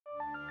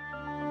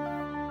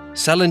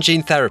Cell and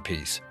gene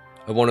therapies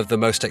are one of the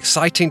most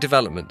exciting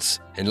developments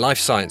in life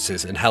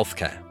sciences and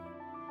healthcare.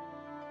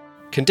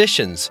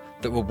 Conditions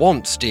that were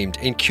once deemed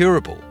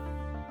incurable,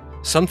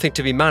 something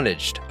to be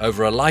managed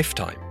over a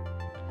lifetime,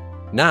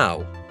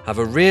 now have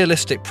a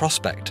realistic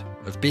prospect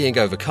of being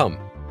overcome.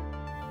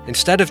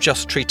 Instead of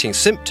just treating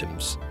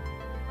symptoms,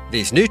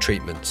 these new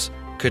treatments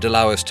could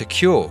allow us to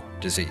cure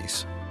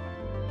disease.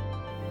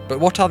 But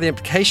what are the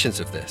implications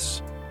of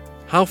this?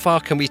 How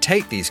far can we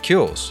take these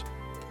cures?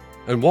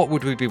 And what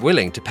would we be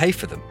willing to pay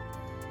for them?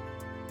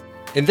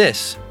 In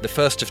this, the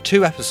first of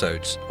 2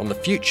 episodes on the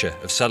future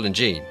of cell and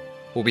gene,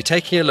 we'll be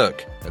taking a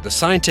look at the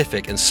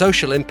scientific and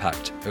social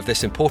impact of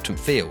this important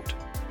field.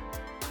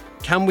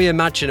 Can we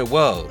imagine a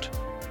world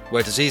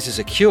where diseases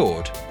are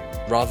cured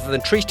rather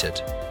than treated?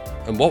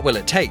 And what will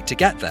it take to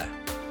get there?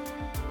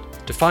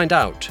 To find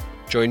out,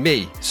 join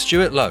me,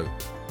 Stuart Lowe,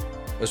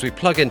 as we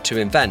plug into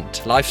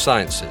Invent Life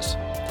Sciences,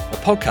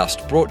 a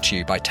podcast brought to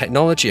you by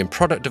technology and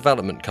product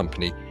development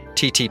company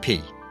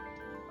TTP.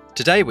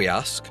 Today we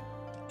ask,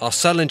 are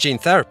cell and gene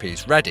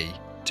therapies ready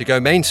to go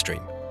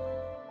mainstream?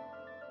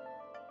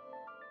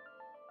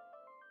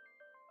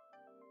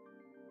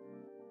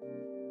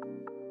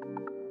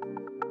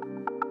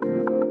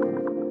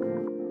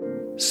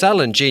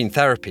 Cell and gene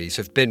therapies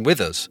have been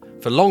with us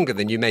for longer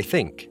than you may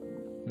think.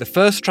 The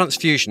first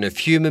transfusion of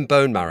human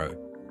bone marrow,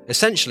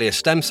 essentially a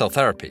stem cell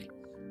therapy,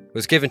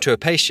 was given to a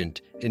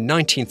patient in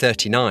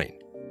 1939.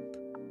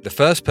 The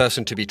first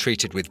person to be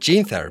treated with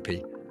gene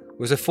therapy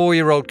was a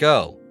 4-year-old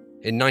girl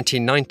in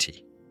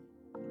 1990.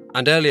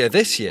 And earlier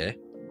this year,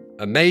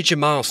 a major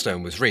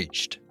milestone was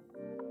reached.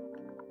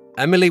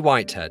 Emily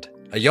Whitehead,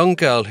 a young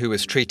girl who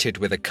was treated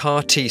with a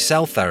CAR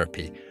T-cell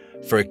therapy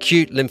for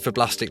acute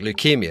lymphoblastic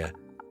leukemia,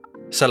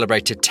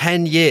 celebrated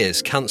 10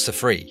 years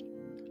cancer-free,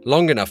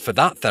 long enough for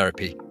that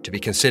therapy to be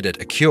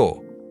considered a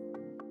cure.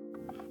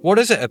 What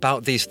is it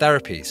about these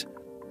therapies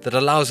that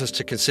allows us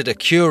to consider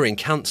curing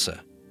cancer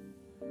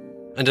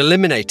and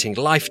eliminating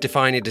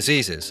life-defining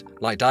diseases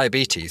like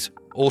diabetes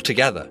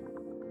altogether?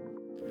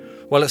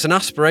 Well, it's an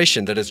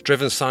aspiration that has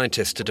driven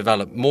scientists to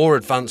develop more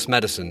advanced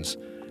medicines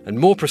and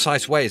more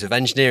precise ways of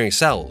engineering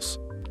cells,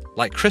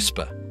 like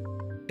CRISPR.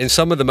 In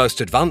some of the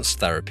most advanced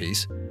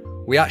therapies,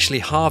 we actually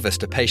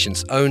harvest a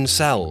patient's own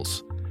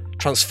cells,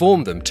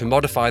 transform them to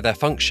modify their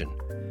function,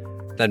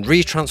 then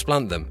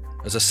retransplant them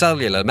as a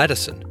cellular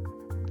medicine.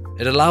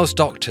 It allows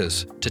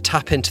doctors to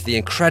tap into the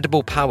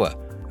incredible power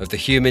of the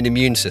human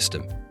immune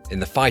system in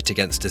the fight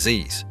against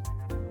disease.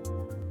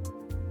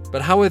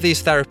 But how are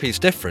these therapies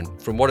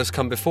different from what has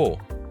come before?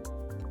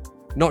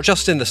 Not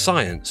just in the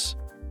science,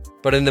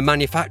 but in the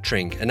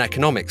manufacturing and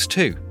economics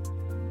too.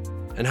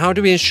 And how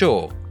do we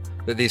ensure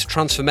that these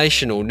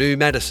transformational new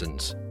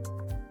medicines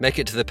make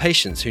it to the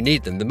patients who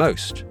need them the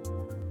most?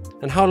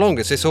 And how long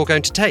is this all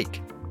going to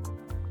take?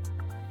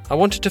 I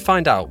wanted to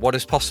find out what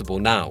is possible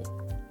now,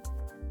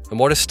 and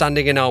what is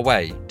standing in our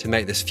way to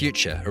make this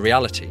future a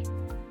reality.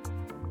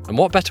 And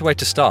what better way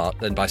to start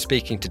than by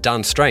speaking to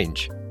Dan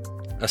Strange,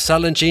 a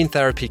cell and gene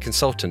therapy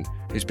consultant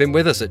who's been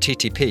with us at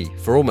TTP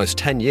for almost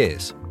 10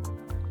 years.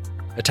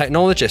 A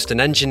technologist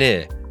and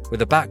engineer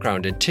with a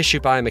background in tissue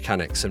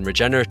biomechanics and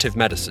regenerative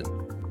medicine.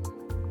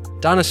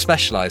 Dan has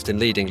specialised in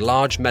leading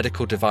large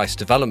medical device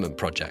development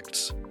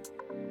projects.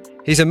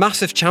 He's a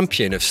massive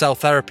champion of cell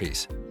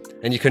therapies,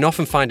 and you can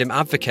often find him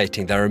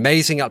advocating their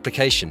amazing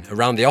application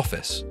around the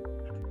office.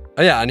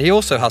 Oh yeah, and he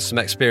also has some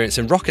experience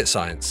in rocket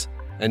science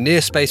and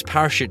near-space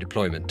parachute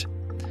deployment.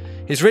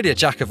 He's really a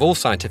jack of all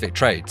scientific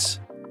trades.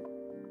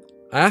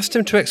 I asked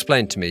him to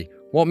explain to me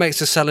what makes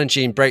the cell and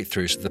gene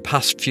breakthroughs of the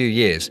past few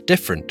years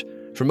different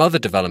from other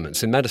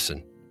developments in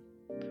medicine.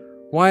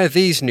 Why are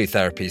these new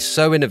therapies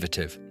so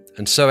innovative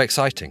and so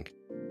exciting?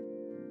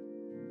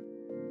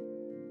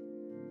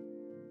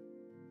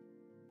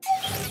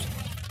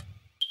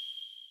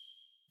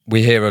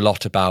 We hear a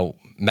lot about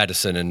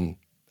medicine and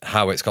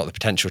how it's got the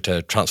potential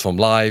to transform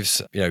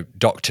lives. You know,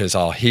 doctors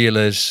are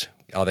healers.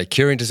 Are they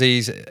curing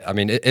disease? I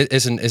mean,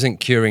 isn't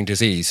curing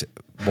disease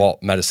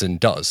what medicine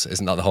does?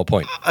 Isn't that the whole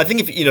point? I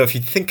think if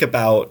you think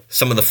about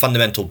some of the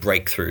fundamental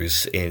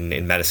breakthroughs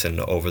in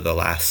medicine over the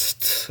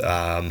last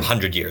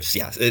 100 years,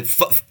 yes,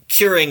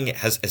 curing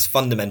has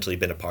fundamentally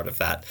been a part of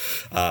that.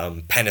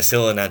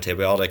 Penicillin,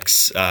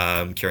 antibiotics,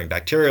 curing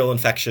bacterial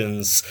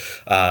infections,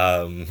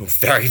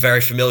 very,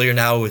 very familiar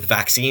now with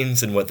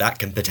vaccines and what that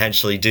can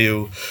potentially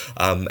do,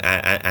 and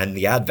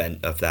the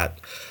advent of that.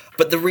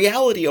 But the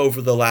reality over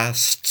the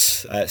last,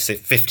 say,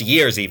 50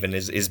 years even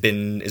has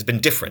been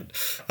different,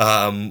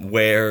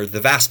 where the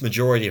vast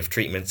majority of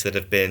treatments that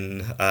have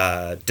been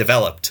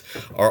developed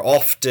are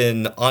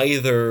often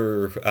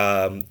either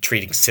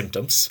treating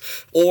symptoms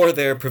or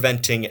they're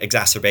preventing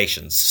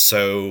exacerbations.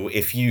 So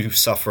if you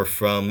suffer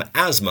from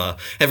asthma,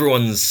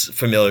 everyone's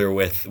familiar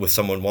with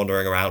someone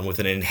wandering around with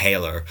an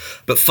inhaler,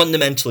 but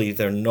fundamentally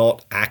they're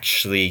not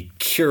actually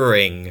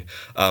curing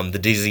the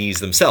disease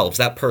themselves.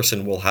 That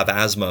person will have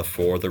asthma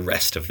for the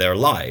rest of their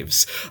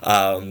lives.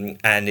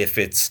 And if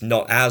it's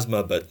not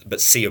asthma, but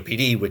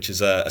COPD, which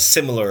is a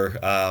similar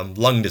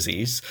lung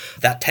disease,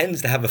 that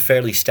tends to have a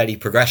fairly steady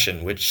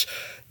progression, which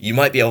you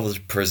might be able to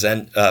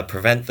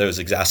prevent those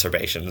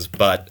exacerbations,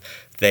 but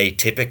they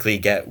typically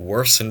get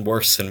worse and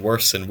worse and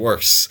worse and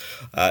worse.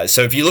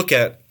 So if you look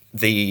at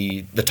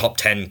the top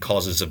 10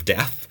 causes of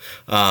death,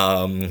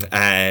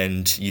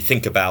 and you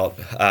think about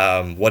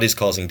what is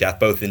causing death,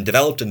 both in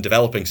developed and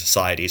developing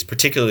societies,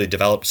 particularly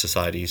developed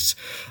societies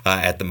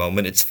at the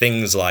moment, it's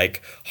things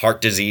like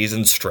heart disease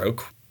and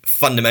stroke.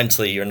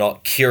 Fundamentally, you're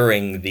not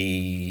curing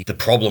the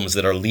problems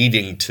that are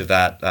leading to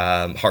that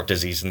heart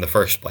disease in the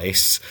first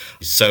place.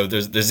 So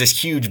there's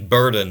this huge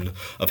burden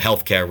of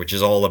healthcare, which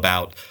is all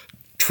about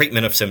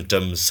treatment of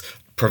symptoms,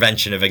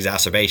 prevention of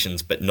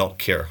exacerbations, but not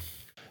cure.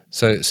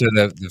 So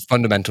the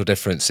fundamental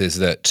difference is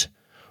that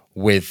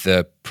with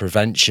the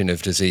prevention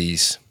of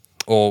disease,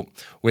 or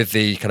with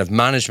the kind of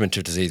management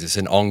of disease, it's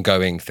an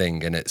ongoing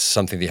thing and it's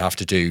something that you have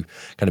to do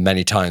kind of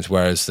many times,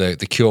 whereas the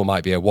cure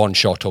might be a one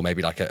shot or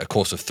maybe like a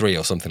course of 3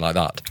 or something like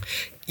that.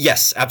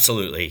 Yes,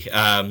 absolutely.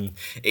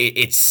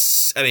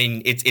 It's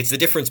the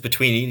difference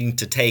between needing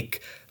to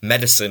take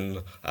medicine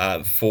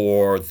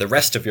for the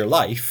rest of your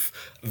life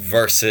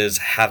versus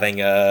having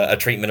a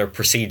treatment or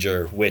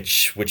procedure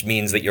which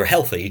means that you're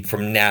healthy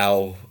from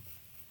now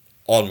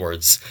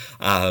onwards.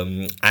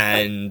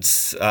 And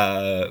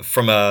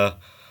from a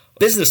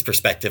business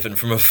perspective and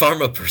from a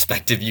pharma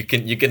perspective, you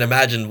can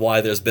imagine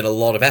why there's been a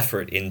lot of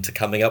effort into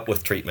coming up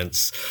with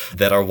treatments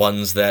that are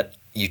ones that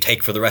you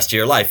take for the rest of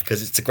your life,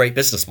 because it's a great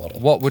business model.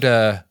 What would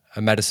a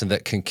medicine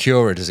that can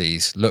cure a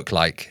disease look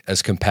like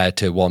as compared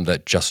to one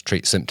that just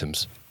treats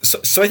symptoms?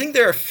 So I think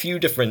there are a few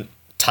different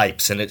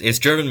types, and it's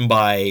driven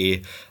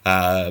by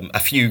a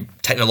few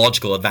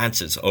technological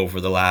advances over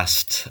the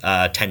last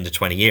 10 to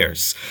 20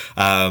 years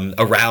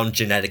around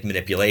genetic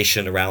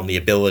manipulation, around the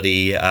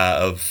ability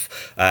of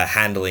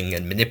handling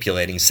and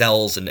manipulating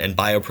cells and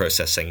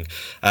bioprocessing.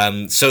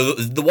 So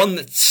the one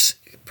that's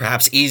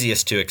perhaps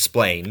easiest to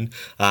explain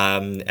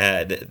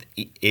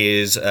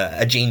is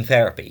a gene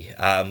therapy.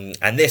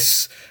 And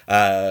this,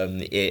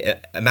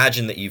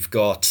 imagine that you've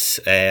got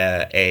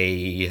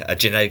a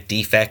genetic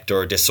defect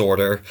or a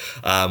disorder,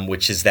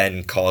 which is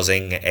then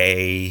causing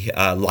a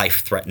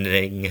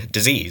life-threatening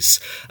disease.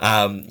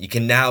 You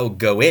can now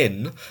go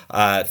in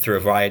through a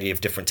variety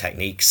of different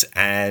techniques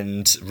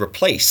and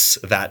replace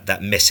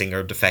that missing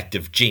or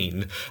defective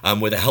gene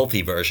with a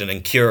healthy version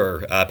and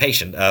cure a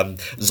patient.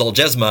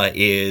 Zolgensma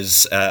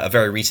is a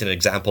very recent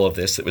example of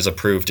this that was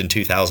approved in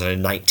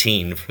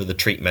 2019 for the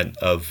treatment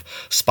of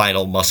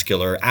spinal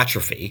muscular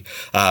atrophy,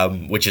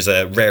 which is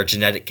a rare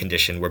genetic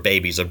condition where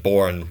babies are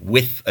born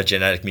with a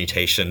genetic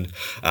mutation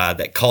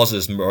that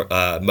causes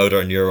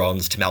motor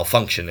neurons to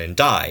malfunction and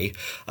die.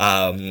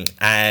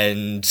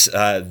 And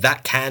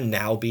that can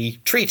now be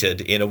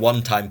treated in a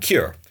one-time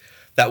cure.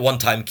 That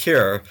one-time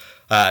cure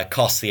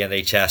costs the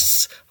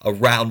NHS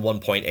around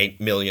 1.8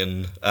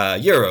 million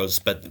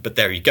euros, but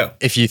there you go.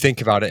 If you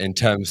think about it in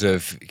terms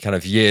of kind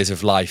of years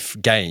of life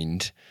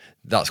gained,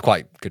 that's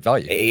quite good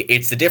value.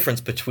 It's the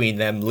difference between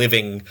them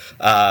living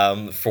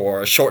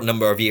for a short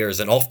number of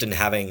years and often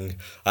having,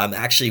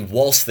 actually,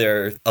 whilst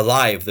they're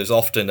alive, there's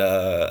often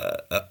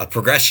a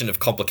progression of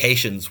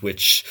complications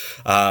which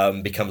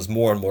becomes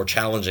more and more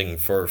challenging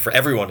for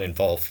everyone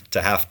involved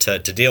to have to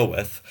deal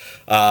with,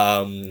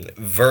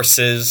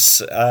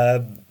 versus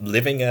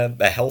living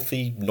a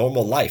healthy,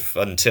 normal life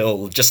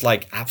until just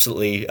like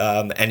absolutely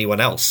anyone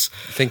else.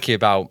 Thinking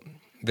about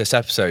this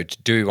episode,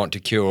 do we want to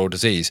cure all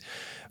disease?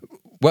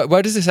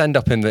 Where does this end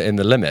up in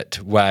the limit,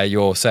 where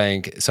you're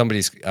saying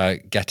somebody's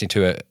getting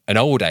to an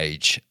old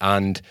age,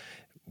 and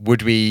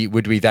would we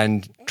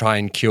then try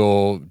and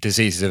cure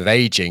diseases of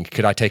aging?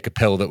 Could I take a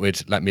pill that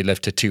would let me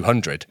live to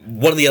 200?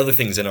 One of the other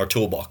things in our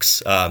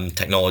toolbox,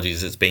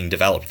 technologies that's being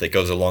developed that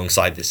goes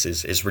alongside this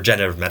is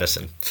regenerative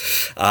medicine,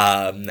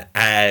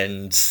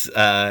 and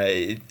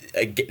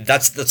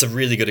that's a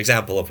really good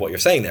example of what you're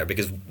saying there,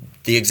 because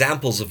the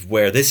examples of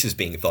where this is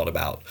being thought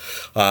about,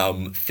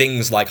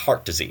 things like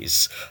heart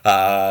disease,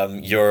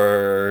 as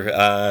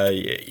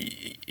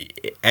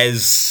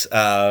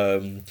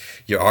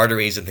your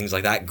arteries and things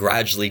like that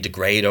gradually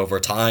degrade over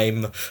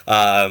time,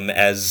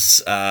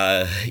 as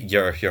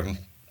your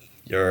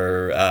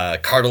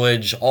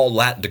cartilage, all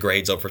that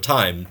degrades over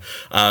time.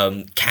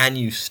 Can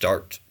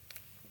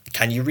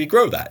you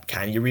regrow that?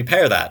 Can you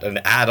repair that and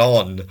add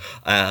on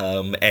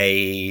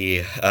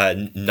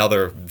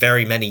another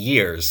very many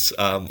years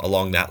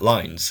along that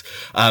lines?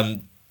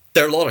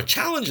 There are a lot of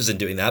challenges in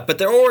doing that, but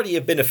there already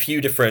have been a few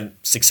different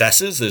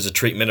successes. There's a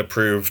treatment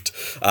approved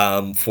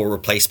for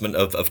replacement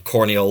of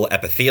corneal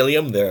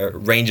epithelium. There are a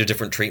range of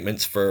different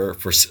treatments for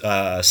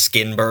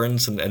skin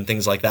burns and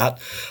things like that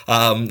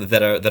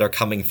that are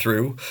coming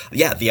through.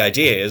 Yeah, the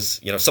idea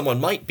is, someone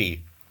might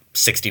be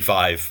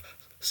 65,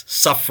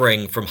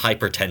 suffering from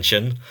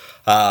hypertension,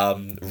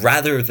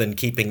 rather than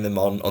keeping them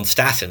on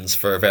statins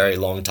for a very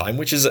long time,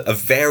 which is a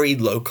very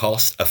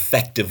low-cost,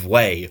 effective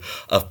way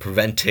of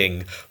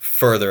preventing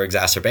further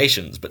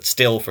exacerbations, but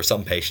still for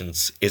some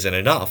patients isn't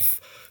enough.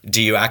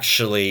 Do you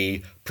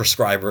actually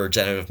prescribe a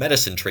regenerative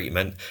medicine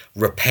treatment,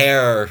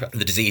 repair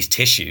the diseased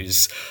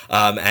tissues,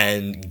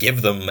 and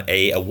give them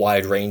a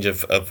wide range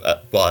of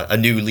a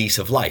new lease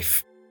of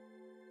life?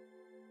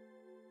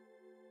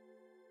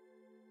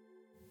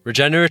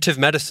 Regenerative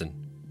medicine.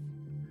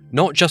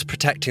 Not just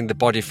protecting the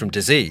body from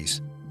disease,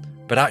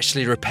 but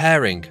actually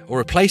repairing or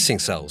replacing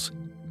cells,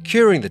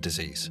 curing the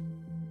disease.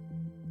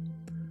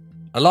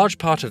 A large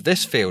part of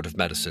this field of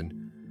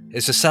medicine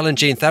is the cell and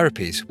gene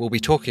therapies we'll be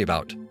talking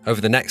about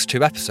over the next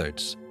 2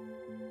 episodes.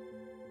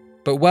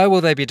 But where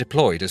will they be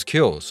deployed as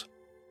cures?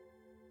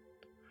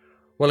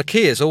 Well, a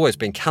key has always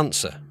been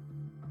cancer.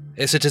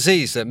 It's a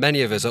disease that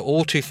many of us are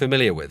all too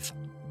familiar with.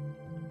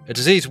 A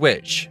disease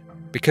which,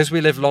 because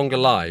we live longer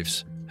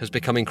lives, has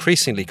become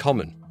increasingly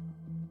common.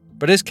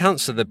 But is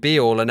cancer the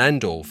be-all and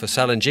end-all for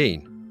cell and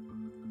gene?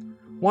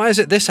 Why is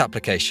it this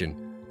application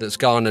that's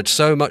garnered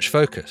so much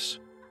focus?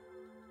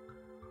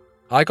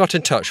 I got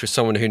in touch with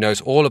someone who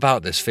knows all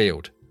about this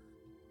field,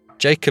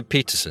 Jacob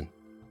Peterson.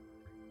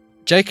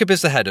 Jacob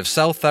is the head of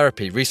cell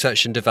therapy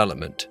research and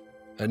development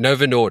at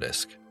Novo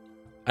Nordisk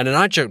and an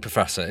adjunct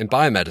professor in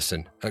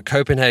biomedicine at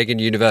Copenhagen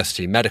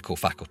University Medical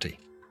Faculty.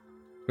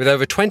 With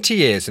over 20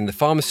 years in the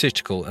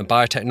pharmaceutical and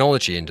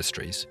biotechnology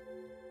industries,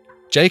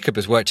 Jacob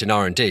has worked in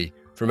R&D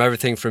from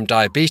everything from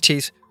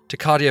diabetes to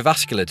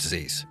cardiovascular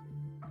disease.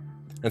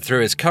 And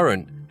through his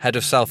current head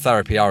of cell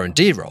therapy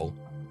R&D role,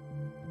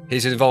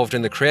 he's involved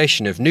in the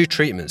creation of new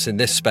treatments in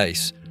this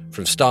space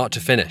from start to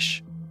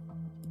finish.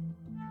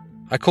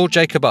 I called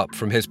Jacob up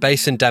from his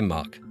base in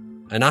Denmark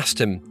and asked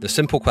him the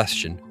simple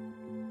question,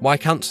 why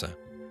cancer?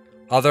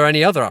 Are there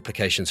any other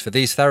applications for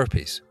these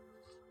therapies?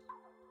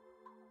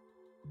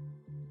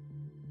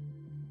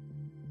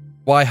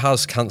 Why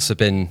has cancer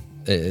been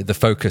the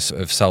focus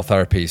of cell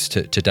therapies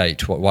to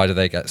date? Why do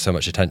they get so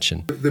much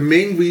attention? The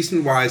main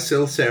reason why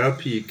cell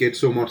therapy gets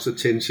so much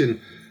attention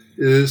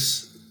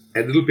is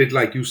a little bit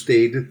like you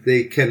stated.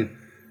 They can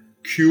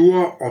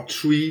cure or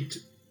treat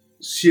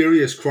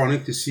serious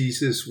chronic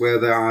diseases where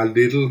there are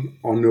little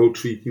or no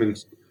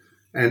treatments.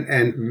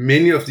 And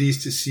many of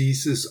these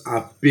diseases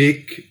are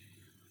big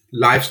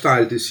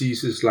lifestyle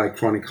diseases like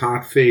chronic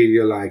heart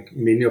failure, like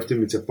many of the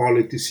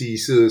metabolic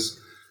diseases,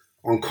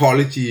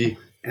 oncology,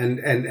 and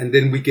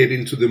then we get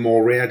into the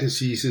more rare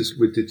diseases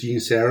with the gene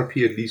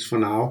therapy, at least for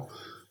now.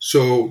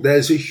 So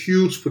there's a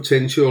huge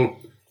potential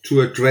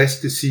to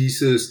address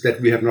diseases that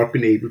we have not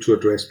been able to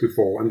address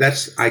before. And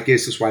that's, I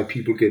guess, is why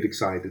people get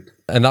excited.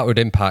 And that would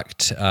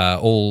impact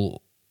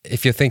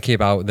if you're thinking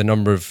about the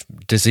number of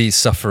disease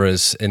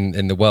sufferers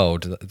in the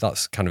world,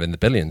 that's kind of in the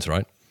billions,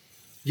 right?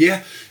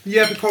 Yeah,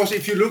 because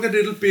if you look a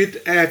little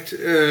bit at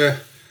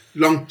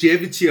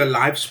longevity or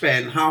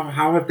lifespan,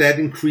 how have that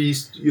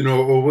increased,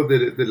 over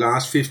the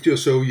last 50 or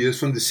so years?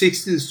 From the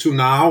 60s to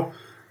now,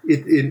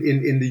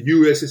 in the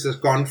US, it has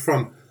gone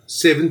from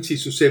 70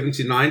 to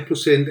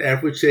 79%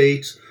 average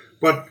age,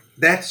 but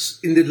that's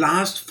in the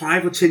last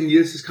 5 or 10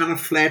 years it's kind of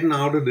flattened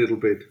out a little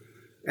bit,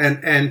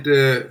 and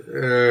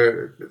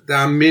there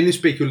are many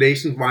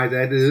speculations why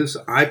that is.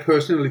 I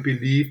personally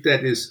believe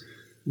that is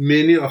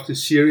many of the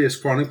serious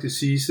chronic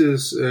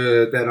diseases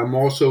that are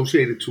more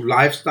associated to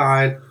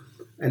lifestyle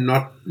and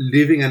not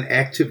living an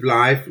active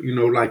life,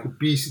 like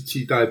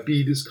obesity,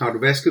 diabetes,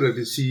 cardiovascular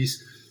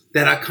disease,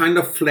 that are kind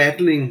of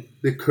flattening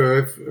the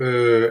curve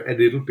a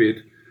little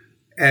bit.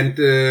 And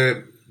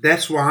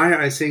that's why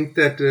I think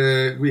that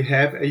we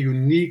have a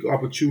unique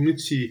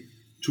opportunity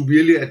to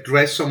really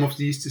address some of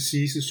these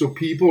diseases so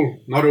people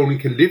not only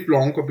can live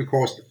longer,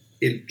 because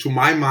to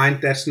my mind,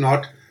 that's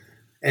not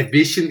a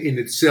vision in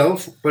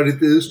itself, but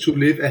it is to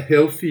live a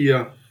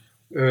healthier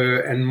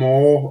and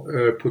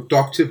more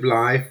productive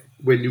life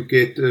when you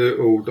get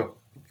older.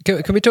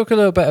 Can we talk a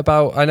little bit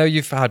about, I know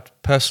you've had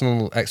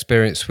personal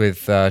experience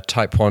with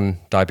type 1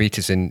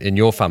 diabetes in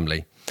your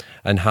family,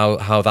 and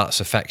how that's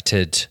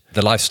affected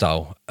the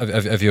lifestyle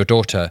of your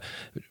daughter.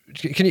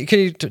 Can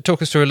you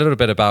talk us through a little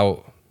bit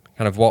about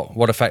kind of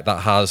what effect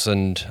that has,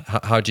 and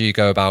how do you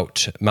go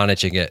about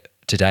managing it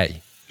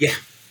today? Yeah,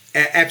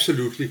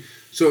 absolutely.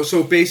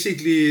 So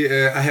basically,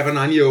 I have a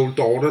 9-year-old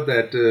daughter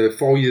that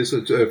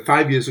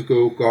 5 years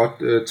ago got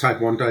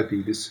type 1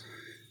 diabetes.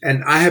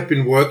 And I have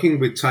been working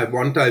with type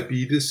 1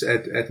 diabetes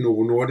at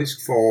Novo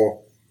Nordisk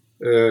for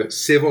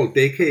several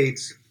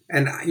decades.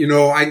 And,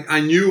 I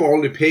knew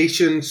all the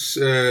patients,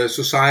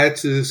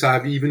 societies.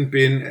 I've even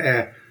been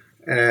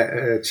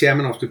a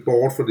chairman of the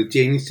board for the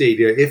Danish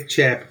ADRF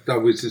chapter,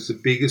 which is the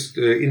biggest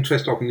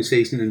interest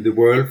organization in the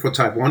world for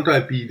type 1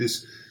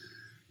 diabetes.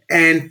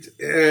 And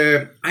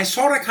I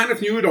sort of kind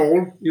of knew it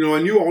all.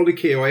 I knew all the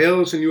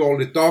KOLs, I knew all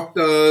the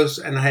doctors,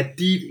 and I had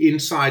deep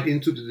insight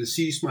into the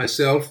disease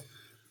myself.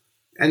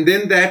 And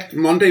then that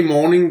Monday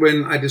morning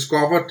when I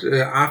discovered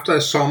after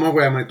a summer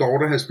where my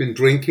daughter has been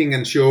drinking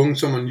and showing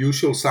some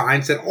unusual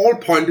signs that all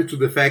pointed to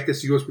the fact that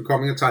she was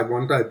becoming a type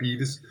 1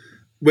 diabetes.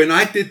 When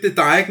I did the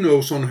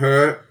diagnose on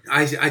her,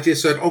 I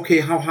just said,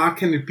 okay, how hard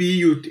can it be?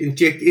 You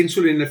inject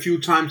insulin a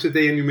few times a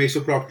day and you measure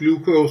blood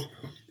glucose.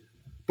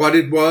 But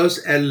it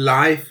was a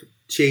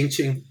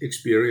life-changing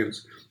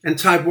experience. And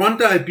type 1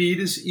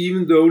 diabetes,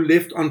 even though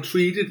left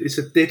untreated, is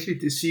a deadly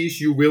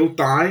disease, you will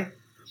die.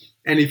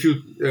 And if you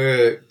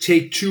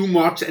take too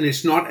much, and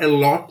it's not a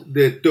lot,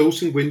 the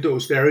dosing window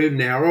is very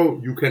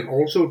narrow, you can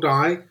also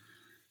die.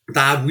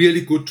 There are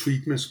really good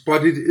treatments,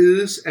 but it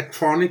is a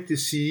chronic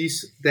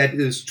disease that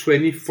is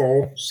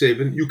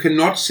 24/7. You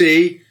cannot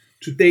say,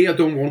 today I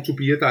don't want to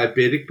be a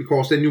diabetic,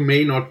 because then you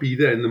may not be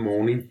there in the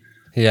morning.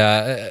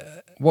 Yeah.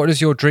 What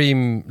does your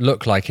dream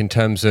look like in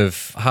terms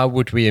of how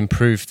would we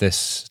improve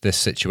this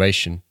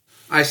situation?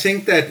 I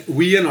think that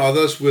we and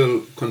others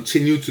will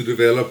continue to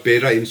develop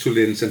better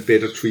insulins and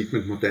better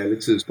treatment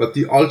modalities. But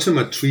the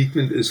ultimate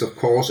treatment is, of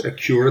course, a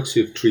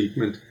curative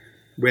treatment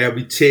where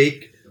we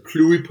take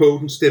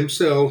pluripotent stem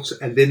cells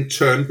and then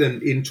turn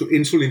them into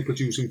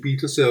insulin-producing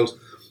beta cells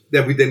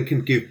that we then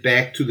can give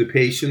back to the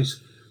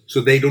patients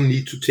so they don't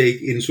need to take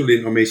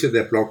insulin or measure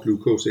their blood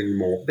glucose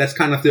anymore. That's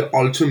kind of the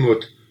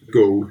ultimate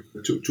goal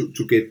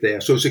to get there.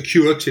 So it's a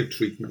curative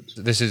treatment.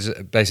 This is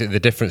basically the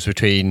difference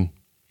between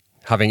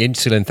having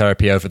insulin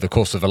therapy over the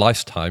course of a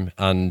lifetime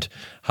and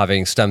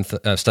having stem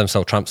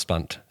cell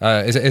transplant.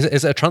 Is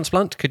it a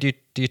transplant? Do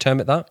you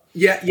term it that?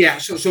 Yeah.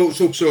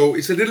 So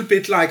it's a little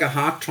bit like a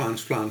heart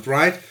transplant,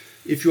 right?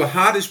 If your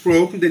heart is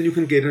broken, then you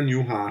can get a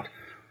new heart.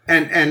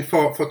 And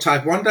for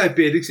type 1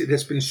 diabetics, it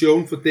has been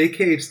shown for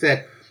decades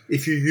that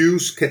if you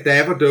use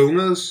cadaver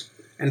donors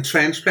and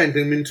transplant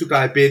them into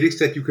diabetics,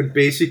 that you can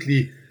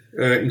basically,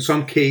 in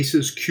some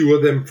cases,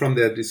 cure them from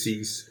their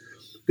disease.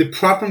 The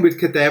problem with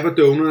cadaver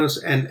donors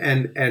and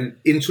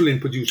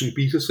insulin-producing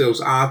beta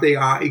cells are they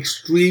are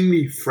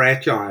extremely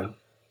fragile.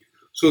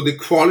 So the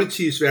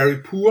quality is very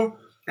poor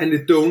and the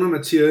donor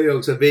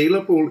materials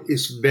available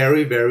is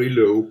very, very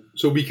low.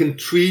 So we can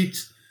treat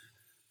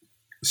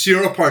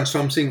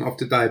 0.something of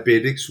the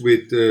diabetics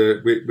with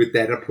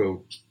that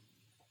approach.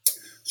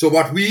 So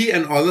what we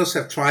and others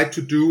have tried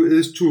to do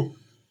is to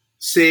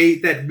say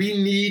that we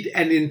need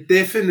an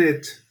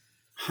indefinite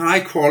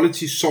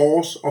high-quality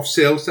source of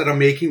cells that are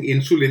making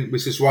insulin,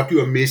 which is what you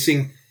are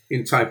missing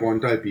in type 1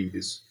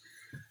 diabetes.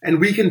 And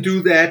we can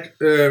do that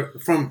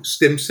from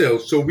stem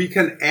cells. So we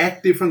can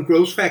add different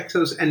growth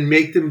factors and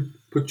make them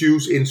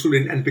produce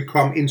insulin and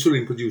become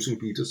insulin-producing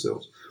beta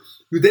cells.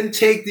 You then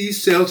take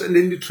these cells and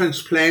then you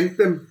transplant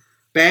them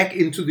back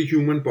into the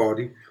human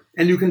body.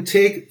 And you can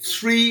take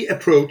 3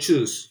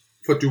 approaches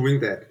for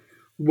doing that.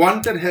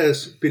 One that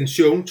has been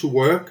shown to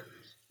work,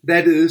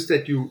 that is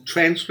that you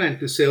transplant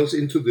the cells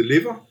into the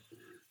liver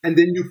and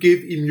then you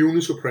give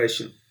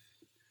immunosuppression.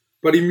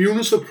 But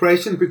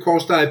immunosuppression,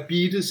 because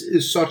diabetes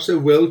is such a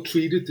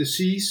well-treated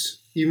disease,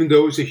 even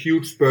though it's a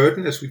huge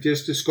burden, as we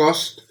just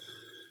discussed,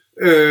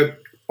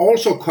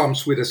 also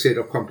comes with a set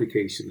of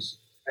complications.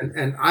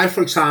 And I,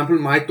 for example,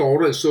 my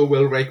daughter is so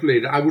well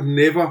regulated, I would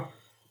never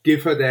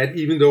give her that,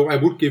 even though I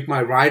would give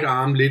my right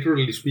arm,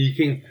 literally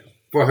speaking,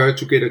 for her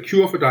to get a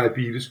cure for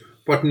diabetes,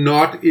 but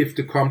not if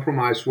the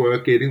compromise were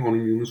getting on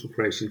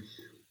immunosuppression.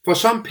 For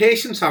some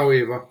patients,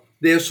 however,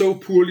 they are so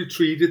poorly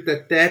treated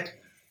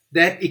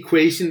that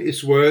equation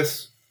is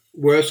worth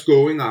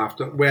going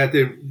after, where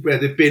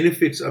the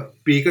benefits are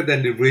bigger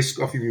than the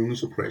risk of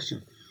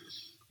immunosuppression.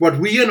 What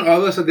we and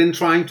others are then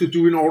trying to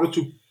do in order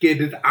to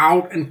get it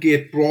out and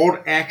get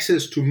broad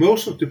access to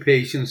most of the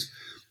patients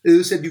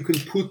is that you can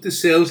put the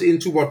cells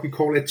into what we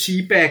call a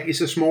tea bag.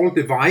 It's a small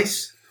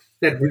device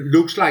that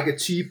looks like a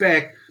tea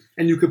bag,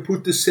 and you can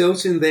put the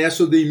cells in there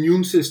so the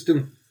immune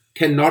system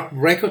cannot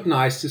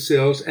recognize the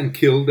cells and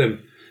kill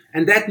them.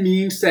 And that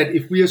means that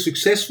if we are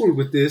successful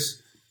with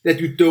this, that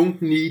you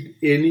don't need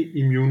any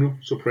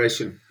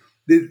immunosuppression.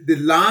 The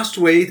last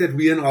way that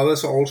we and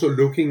others are also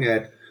looking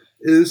at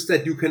is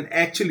that you can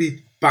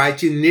actually, by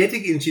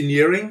genetic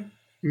engineering,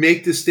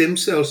 make the stem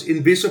cells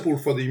invisible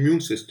for the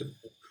immune system.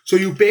 So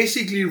you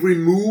basically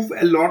remove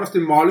a lot of the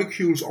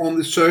molecules on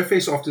the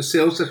surface of the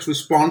cells that's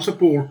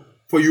responsible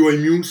for your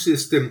immune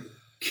system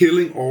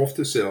killing off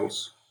the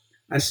cells.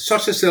 And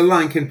such a cell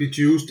line can be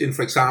used in,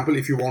 for example,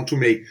 if you want to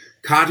make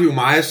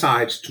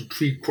cardiomyocytes to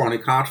treat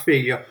chronic heart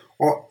failure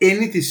or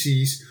any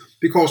disease,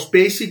 because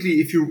basically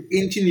if you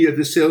engineer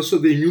the cells so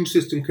the immune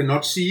system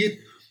cannot see it,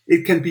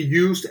 it can be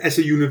used as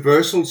a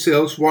universal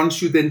cells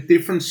once you then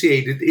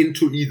differentiate it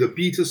into either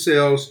beta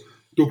cells,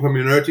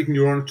 dopaminergic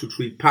neurons to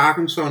treat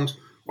Parkinson's,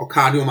 or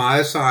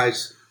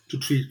cardiomyocytes to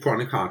treat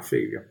chronic heart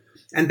failure.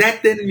 And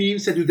that then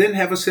means that you then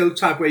have a cell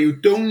type where you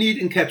don't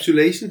need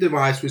encapsulation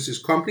device, which is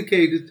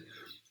complicated,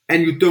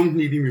 and you don't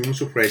need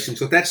immunosuppression.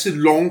 So that's the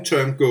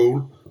long-term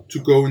goal, to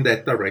go in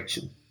that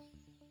direction.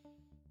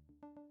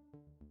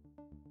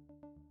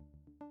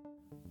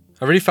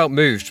 I really felt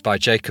moved by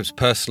Jacob's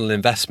personal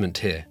investment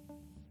here.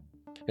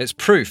 It's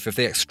proof of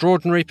the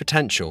extraordinary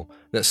potential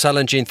that cell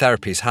and gene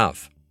therapies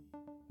have.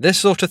 This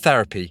sort of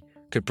therapy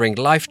could bring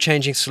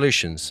life-changing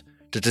solutions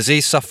to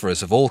disease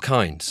sufferers of all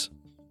kinds.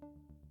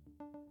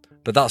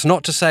 But that's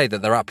not to say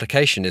that their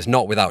application is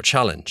not without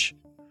challenge.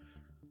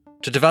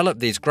 To develop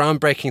these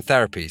groundbreaking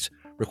therapies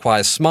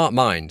requires smart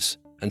minds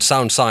and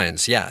sound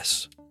science,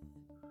 yes,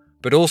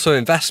 but also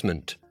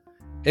investment,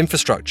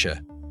 infrastructure,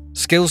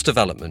 skills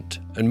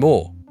development, and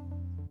more.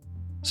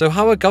 So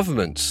how are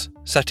governments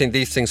setting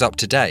these things up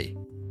today?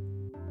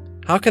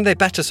 How can they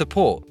better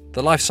support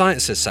the life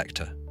sciences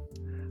sector?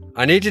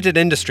 I needed an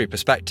industry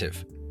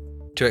perspective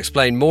to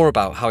explain more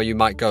about how you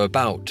might go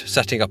about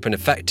setting up an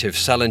effective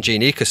cell and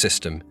gene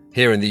ecosystem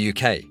here in the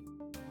UK.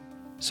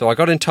 So I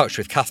got in touch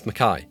with Kath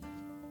Mackay.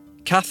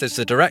 Kath is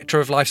the Director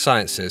of Life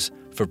Sciences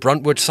for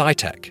Bruntwood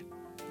SciTech,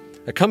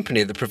 a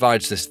company that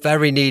provides this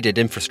very needed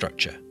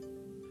infrastructure.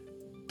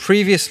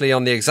 Previously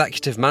on the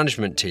executive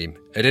management team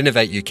at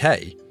Innovate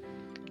UK,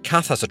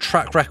 Kath has a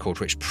track record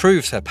which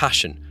proves her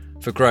passion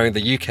for growing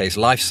the UK's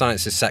life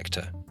sciences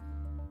sector.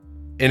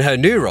 In her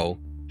new role,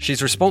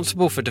 she's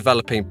responsible for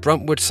developing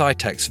Bruntwood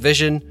SciTech's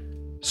vision,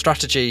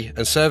 strategy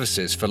and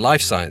services for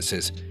life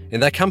sciences in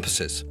their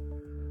campuses,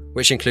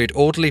 which include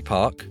Alderley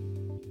Park,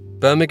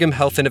 Birmingham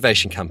Health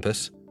Innovation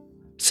Campus,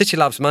 City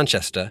Labs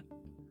Manchester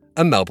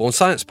and Melbourne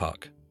Science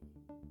Park.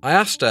 I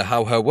asked her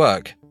how her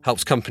work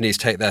helps companies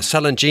take their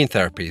cell and gene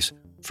therapies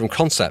from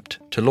concept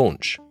to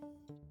launch.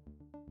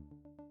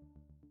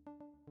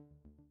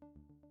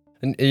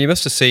 And you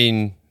must have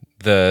seen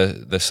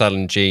the cell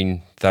and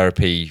gene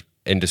therapy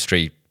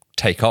industry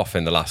take off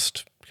in the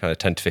last kind of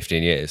 10 to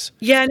 15 years.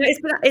 Yeah, no,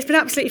 it's been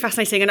absolutely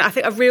fascinating, and I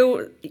think a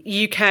real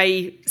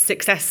UK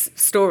success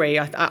story,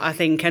 I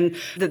think, and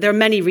there are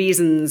many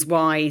reasons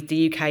why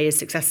the UK is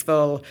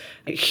successful.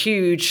 A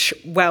huge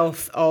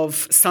wealth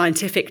of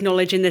scientific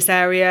knowledge in this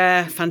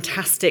area,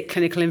 fantastic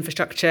clinical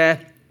infrastructure,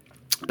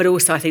 but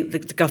also I think the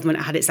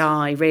government had its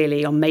eye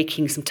really on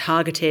making some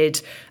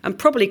targeted and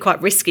probably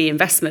quite risky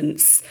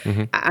investments.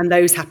 Mm-hmm. And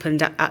those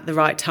happened at the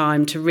right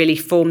time to really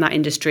form that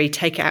industry,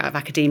 take it out of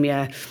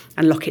academia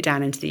and lock it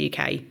down into the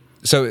UK.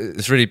 So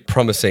it's really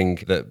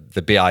promising that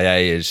the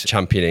BIA is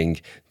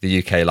championing the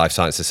UK life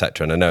sciences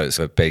sector. And I know it's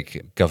a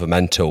big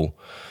governmental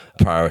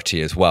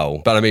priority as well.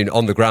 But I mean,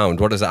 on the ground,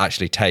 what does it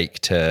actually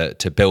take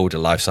to build a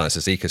life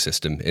sciences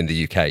ecosystem in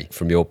the UK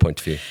from your point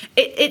of view?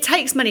 It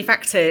takes many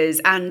factors,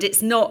 and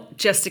it's not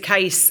just a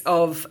case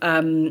of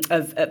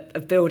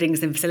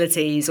buildings and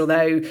facilities,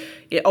 although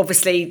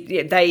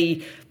obviously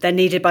they're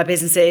needed by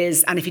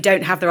businesses, and if you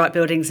don't have the right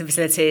buildings and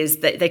facilities,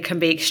 they can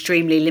be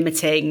extremely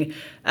limiting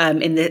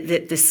in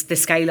the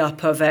scale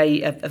up of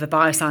a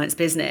bioscience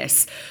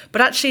business.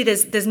 But actually,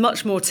 there's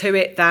much more to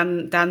it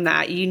than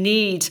that. You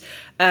need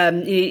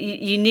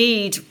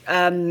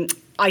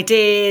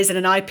ideas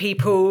and an IP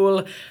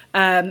pool.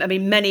 I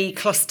mean, many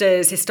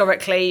clusters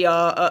historically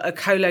are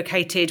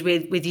co-located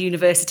with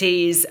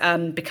universities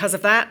because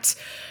of that.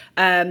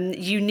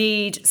 You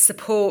need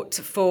support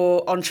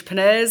for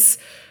entrepreneurs.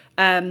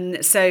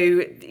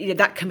 So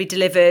that can be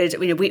delivered.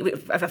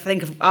 I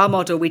think of our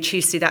model, we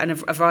choose to do that in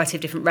a variety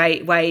of different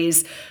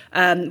ways.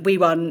 We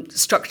run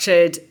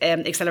structured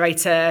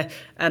accelerator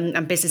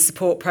and business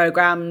support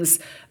programs,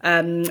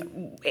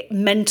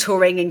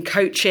 mentoring and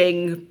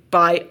coaching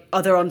by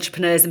other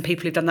entrepreneurs and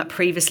people who've done that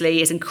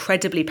previously is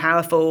incredibly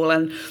powerful,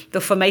 and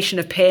the formation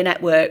of peer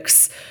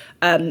networks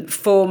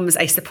forms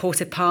a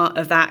supportive part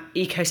of that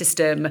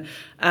ecosystem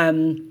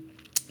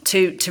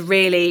to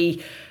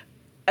really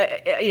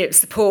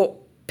support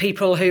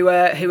people who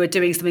are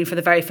doing something for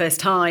the very first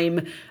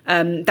time.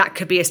 That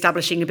could be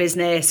establishing a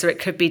business, or it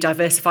could be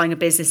diversifying a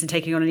business and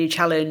taking on a new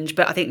challenge.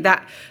 But I think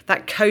that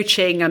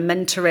coaching and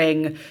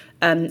mentoring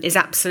is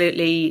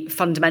absolutely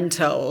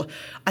fundamental.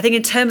 I think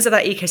in terms of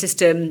that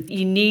ecosystem,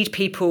 you need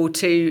people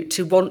to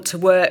want to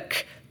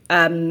work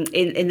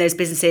in those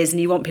businesses,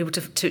 and you want people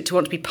to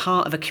want to be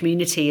part of a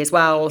community as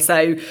well.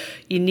 So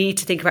you need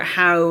to think about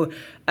how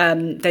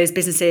those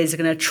businesses are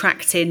going to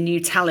attract in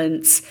new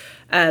talents,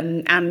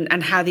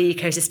 and how the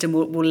ecosystem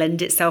will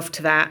lend itself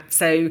to that.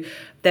 So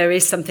there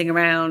is something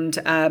around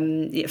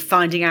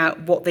finding out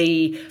what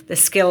the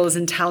skills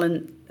and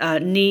talent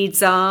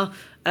needs are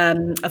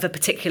of a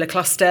particular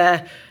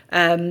cluster,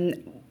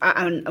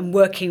 and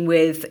working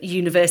with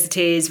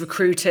universities,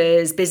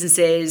 recruiters,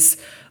 businesses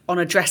on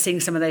addressing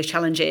some of those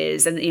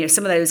challenges. And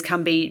some of those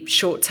can be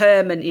short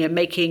term, and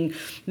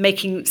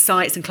making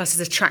sites and clusters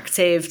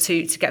attractive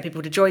to get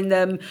people to join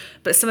them,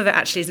 but some of it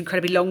actually is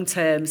incredibly long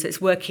term. So it's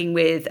working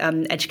with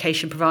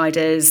education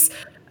providers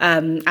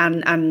and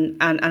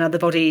other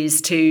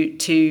bodies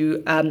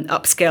to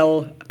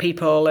upskill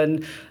people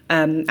and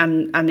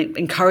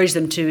encourage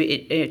them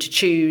to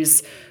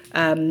choose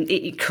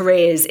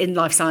careers in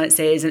life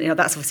sciences, and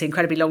that's obviously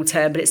incredibly long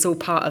term, but it's all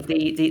part of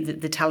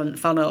the talent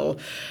funnel.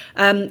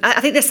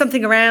 I think there's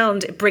something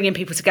around bringing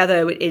people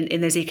together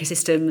in those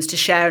ecosystems to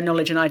share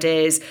knowledge and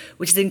ideas,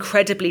 which is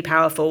incredibly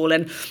powerful.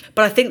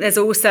 But I think there's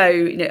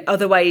also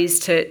other ways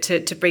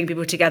to bring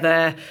people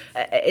together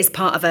as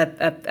part of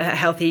a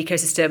healthy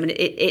ecosystem, and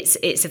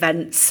it's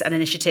events and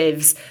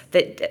initiatives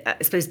that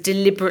I suppose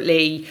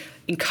deliberately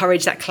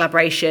encourage that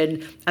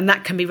collaboration, and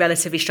that can be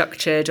relatively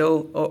structured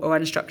or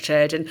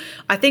unstructured. And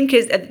I think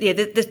is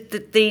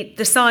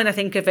the sign, I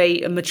think, of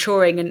a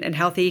maturing and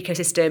healthy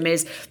ecosystem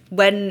is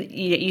when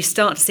you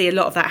start to see a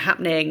lot of that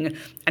happening,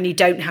 and you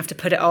don't have to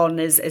put it on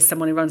as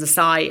someone who runs a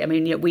site. I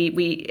mean,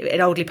 we at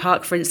Alderley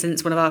Park, for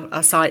instance, one of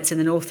our sites in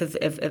the north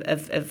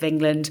of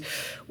England,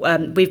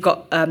 we've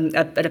got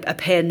a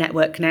peer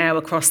network now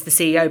across the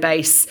CEO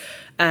base.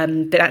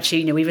 But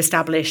actually, we've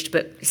established,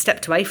 but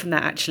stepped away from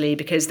that actually,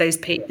 because those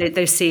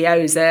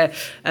CEOs are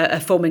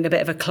forming a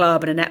bit of a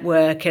club and a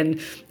network and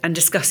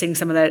discussing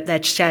some of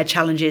their shared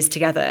challenges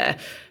together.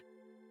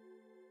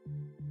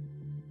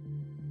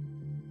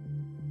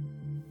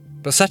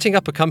 But setting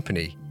up a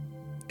company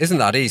isn't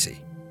that easy.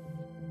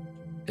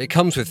 It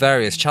comes with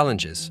various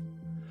challenges,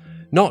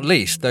 not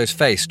least those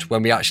faced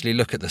when we actually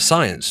look at the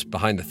science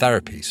behind the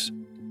therapies.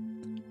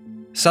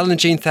 Cell and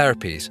gene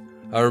therapies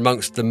are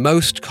amongst the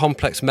most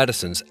complex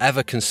medicines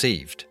ever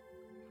conceived.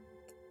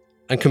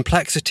 And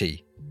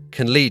complexity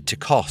can lead to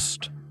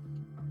cost.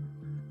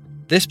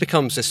 This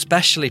becomes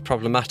especially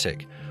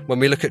problematic when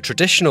we look at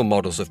traditional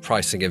models of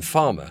pricing in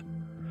pharma,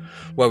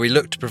 where we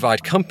look to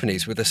provide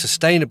companies with a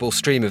sustainable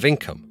stream of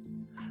income.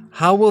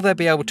 How will they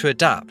be able to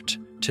adapt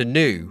to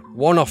new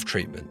one-off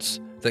treatments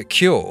that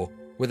cure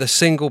with a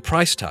single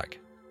price tag?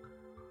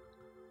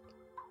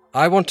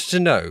 I wanted to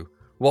know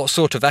what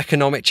sort of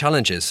economic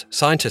challenges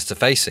scientists are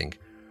facing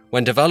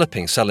when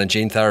developing cell and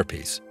gene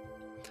therapies,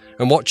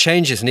 and what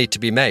changes need to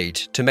be made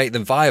to make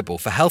them viable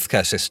for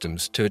healthcare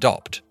systems to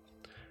adopt.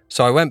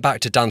 So I went back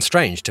to Dan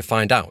Strange to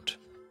find out.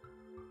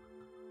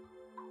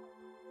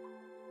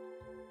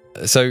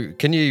 So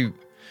can you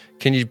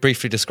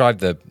briefly describe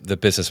the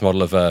business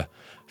model of a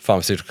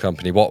pharmaceutical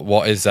company?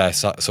 What is their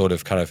sort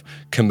of kind of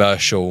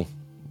commercial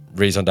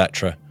raison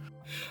d'etre?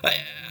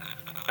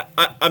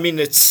 I mean,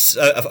 it's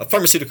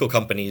pharmaceutical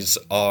companies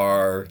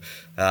are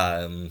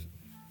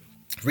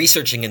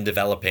researching and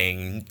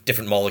developing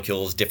different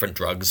molecules, different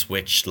drugs,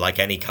 which, like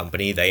any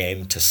company, they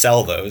aim to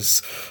sell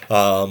those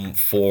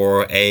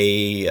for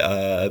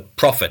a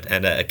profit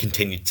and a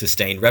continued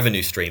sustained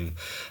revenue stream.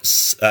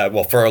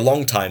 Well, for a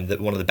long time,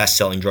 one of the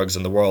best-selling drugs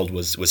in the world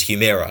was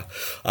Humira,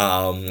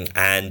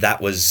 and that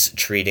was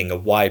treating a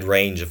wide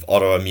range of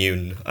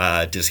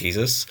autoimmune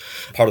diseases.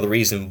 Part of the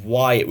reason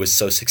why it was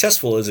so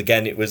successful is,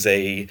 again, it was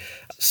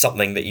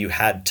something that you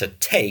had to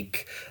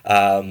take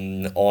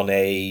on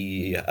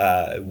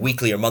a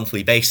weekly or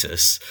monthly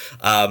basis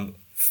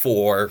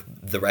for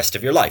the rest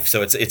of your life.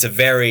 So it's a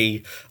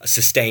very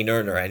sustained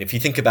earner. And if you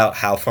think about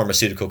how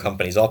pharmaceutical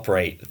companies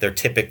operate, they're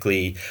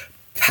typically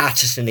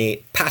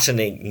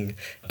patenting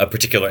a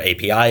particular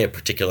API, a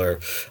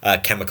particular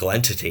chemical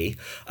entity,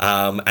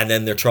 and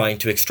then they're trying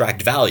to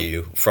extract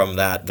value from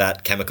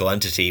that chemical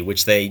entity,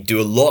 which they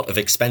do a lot of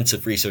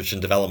expensive research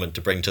and development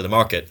to bring to the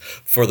market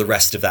for the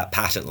rest of that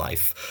patent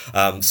life.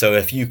 So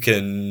if you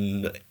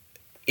can...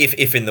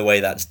 If in the way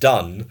that's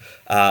done,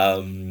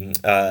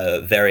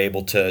 they're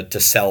able to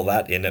sell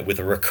that with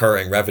a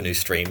recurring revenue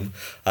stream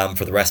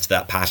for the rest of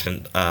that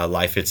patent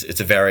life, it's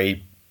a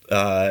very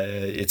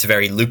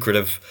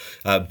lucrative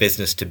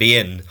business to be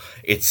in.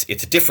 It's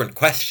a different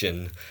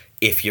question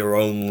if you're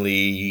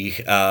only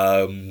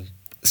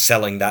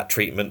selling that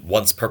treatment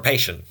once per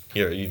patient.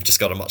 You've just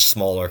got a much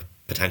smaller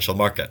potential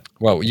market.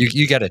 Well,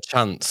 you get a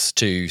chance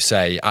to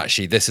say,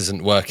 actually, this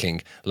isn't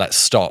working, let's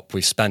stop,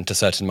 we've spent a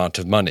certain amount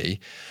of money.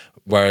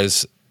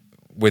 Whereas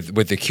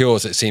with the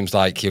cures, it seems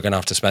like you're going to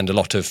have to spend a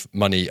lot of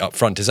money up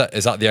front. Is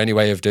that the only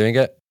way of doing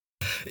it?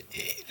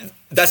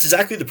 That's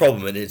exactly the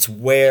problem, and it's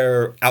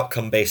where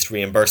outcome-based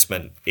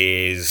reimbursement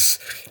is,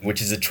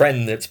 which is a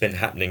trend that's been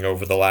happening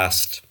over the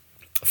last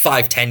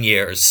 5-10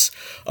 years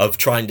of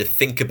trying to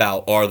think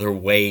about, are there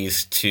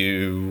ways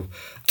to...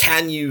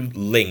 Can you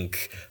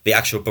link the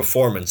actual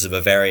performance of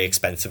a very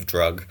expensive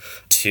drug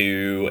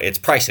to its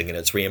pricing and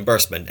its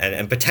reimbursement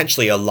and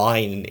potentially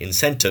align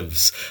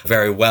incentives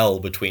very well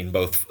between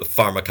both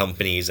pharma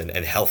companies and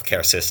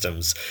healthcare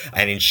systems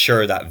and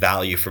ensure that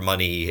value for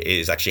money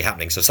is actually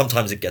happening? So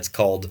sometimes it gets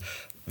called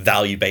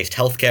value-based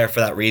healthcare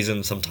for that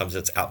reason. Sometimes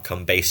it's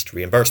outcome-based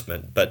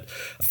reimbursement. But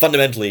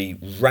fundamentally,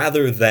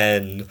 rather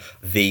than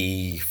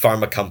the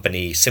pharma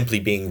company simply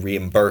being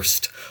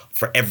reimbursed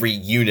for every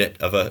unit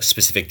of a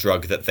specific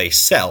drug that they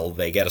sell,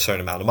 they get a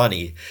certain amount of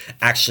money.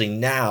 Actually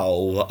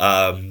now,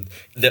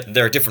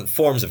 there are different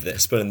forms of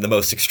this, but in the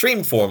most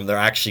extreme form, they're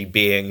actually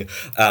being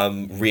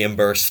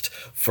reimbursed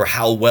for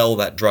how well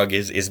that drug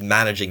is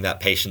managing that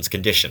patient's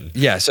condition.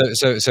 Yeah, so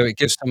it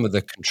gives some of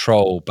the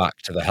control back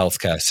to the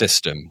healthcare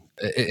system.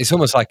 It's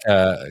almost like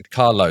a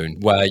car loan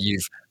where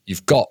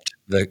you've got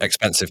the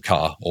expensive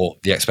car or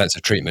the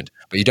expensive treatment,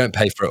 but you don't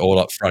pay for it all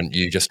up front.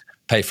 You just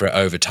pay for it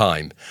over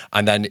time.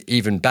 And then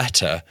even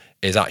better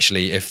is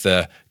actually if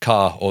the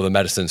car or the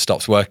medicine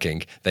stops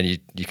working, then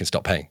you can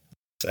stop paying.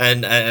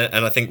 And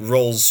I think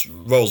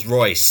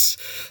Rolls-Royce,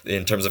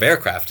 in terms of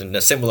aircraft, and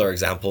a similar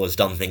example, has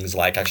done things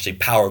like actually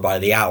power by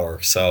the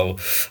hour. So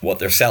what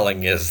they're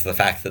selling is the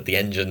fact that the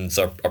engines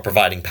are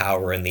providing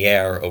power in the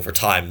air over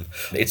time.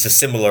 It's a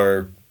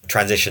similar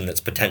transition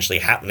that's potentially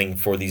happening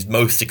for these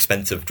most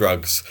expensive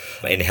drugs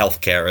in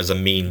healthcare as a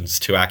means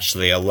to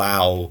actually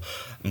allow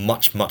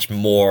much, much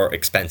more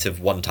expensive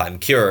one-time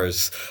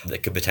cures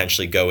that could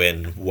potentially go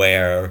in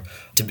where,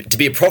 to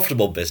be a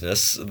profitable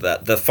business,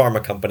 that the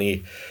pharma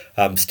company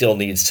still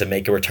needs to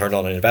make a return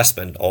on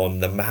investment on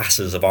the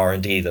masses of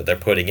R&D that they're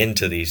putting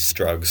into these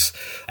drugs.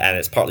 And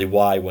it's partly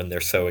why, when they're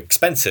so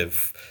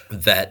expensive,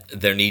 that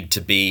there need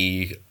to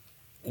be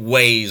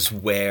ways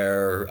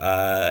where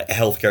a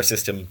healthcare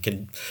system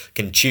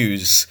can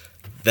choose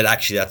that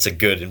actually that's a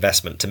good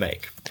investment to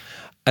make.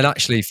 And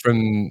actually,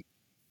 from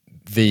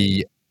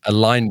the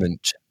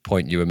alignment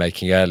point you were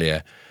making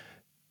earlier,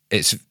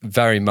 it's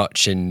very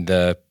much in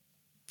the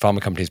pharma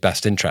company's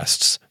best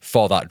interests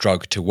for that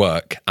drug to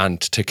work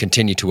and to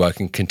continue to work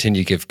and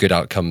continue to give good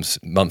outcomes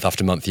month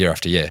after month, year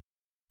after year.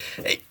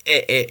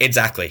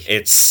 Exactly.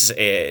 It's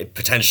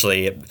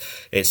potentially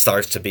it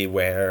starts to be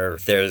where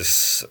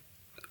there's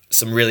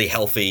some really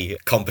healthy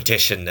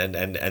competition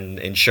and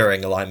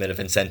ensuring alignment of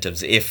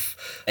incentives.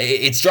 If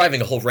it's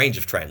driving a whole range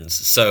of trends.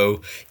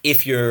 So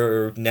if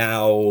you're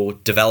now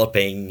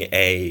developing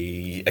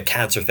a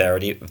cancer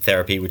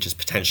therapy which is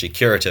potentially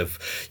curative,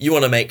 you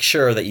want to make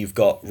sure that you've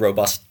got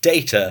robust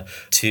data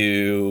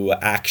to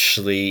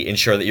actually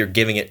ensure that you're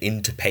giving it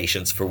into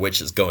patients for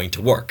which it's going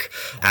to work.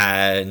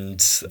 And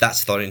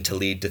that's starting to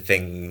lead to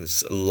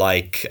things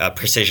like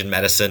precision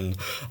medicine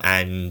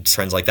and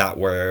trends like that,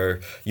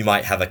 where you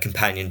might have a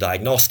companion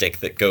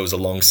diagnostic that goes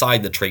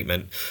alongside the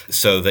treatment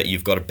so that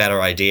you've got a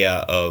better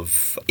idea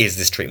of, is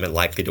this treatment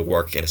likely to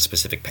work in a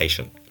specific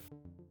patient?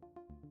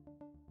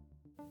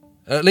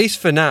 At least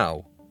for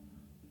now,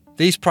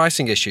 these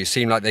pricing issues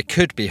seem like they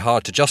could be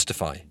hard to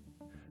justify.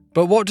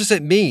 But what does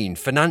it mean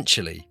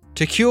financially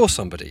to cure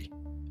somebody?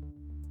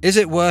 Is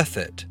it worth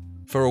it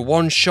for a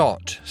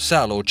one-shot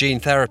cell or gene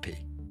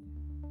therapy?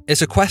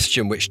 It's a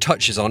question which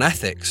touches on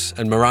ethics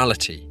and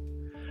morality,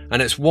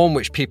 and it's one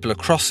which people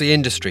across the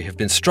industry have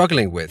been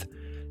struggling with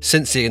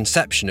since the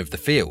inception of the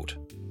field.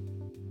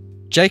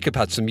 Jacob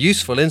had some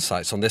useful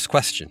insights on this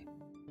question.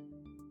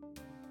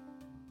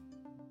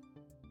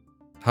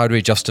 How do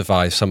we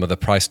justify some of the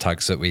price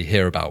tags that we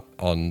hear about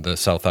on the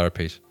cell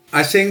therapies?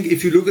 I think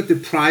if you look at the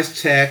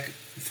price tag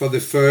for the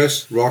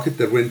first rocket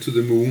that went to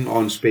the moon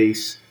on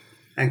space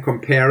and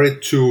compare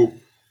it to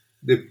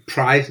the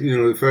price,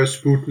 the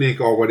first Sputnik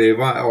or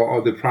whatever,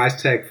 or the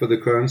price tag for the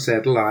current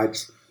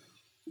satellites,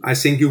 I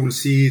think you will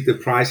see the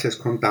price has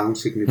come down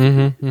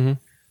significantly.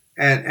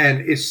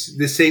 And it's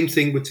the same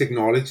thing with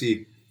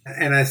technology.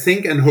 And I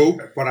think and hope,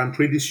 but I'm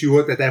pretty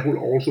sure that will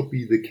also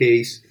be the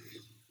case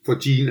for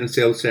gene and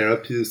cell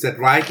therapies, that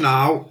right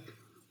now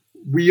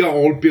we are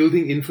all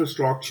building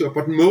infrastructure.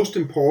 But most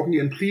importantly,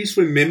 and please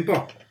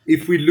remember,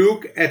 if we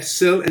look at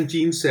cell and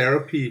gene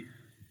therapy,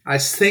 I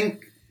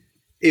think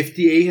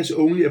FDA has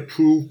only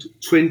approved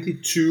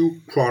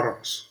 22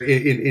 products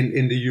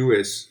in the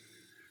US.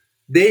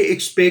 They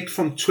expect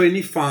from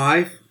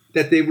 25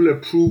 that they will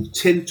approve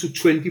 10 to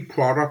 20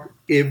 products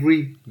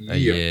every year. A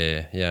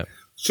year, yeah.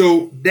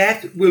 So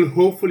that will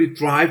hopefully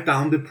drive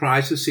down the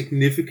prices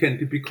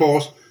significantly,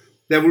 because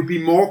there will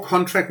be more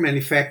contract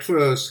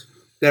manufacturers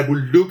that will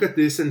look at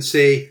this and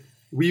say,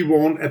 we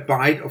want a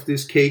bite of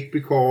this cake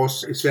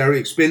because it's very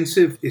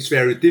expensive, it's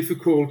very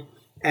difficult.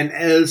 And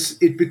as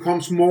it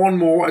becomes more and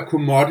more a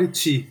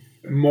commodity,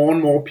 more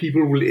and more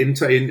people will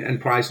enter in and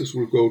prices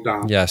will go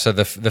down. Yeah, so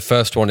the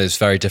first one is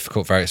very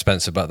difficult, very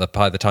expensive, but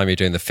by the time you're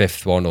doing the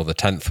fifth one or the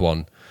 10th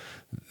one,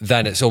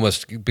 then it's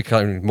almost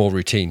becoming more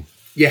routine.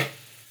 Yeah,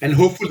 and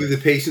hopefully the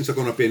patients are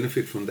going to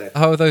benefit from that.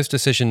 How are those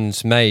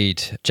decisions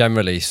made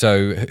generally?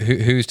 So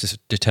who's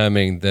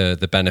determining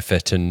the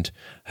benefit, and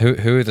who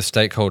are the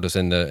stakeholders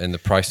in the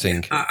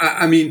pricing?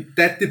 I mean,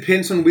 that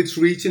depends on which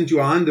region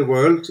you are in the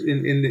world.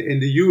 In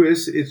the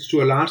US, it's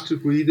to a large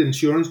degree the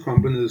insurance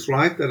companies,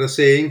 right, that are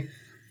saying,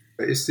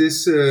 is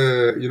this,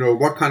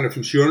 what kind of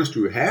insurance do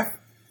you have?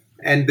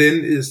 And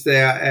then is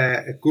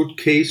there a good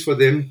case for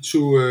them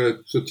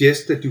to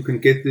suggest that you can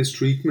get this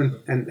treatment?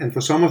 And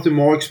for some of the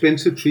more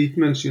expensive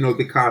treatments,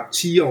 the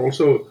CAR-T are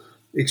also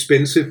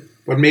expensive,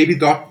 but maybe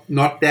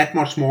not that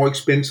much more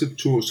expensive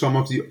to some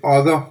of the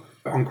other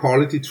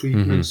oncology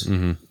treatments.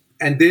 And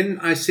then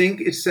I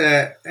think it's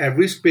a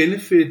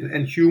risk-benefit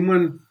and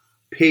human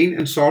pain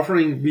and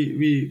suffering.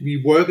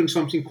 We work in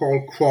something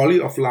called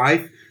quality of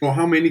life.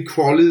 How many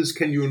qualities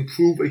can you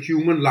improve a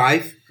human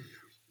life?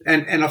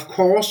 And of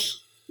course,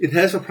 it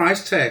has a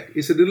price tag.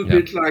 It's a little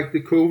bit like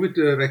the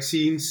COVID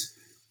vaccines.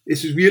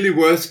 It's really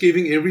worth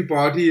giving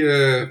everybody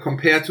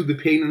compared to the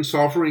pain and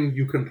suffering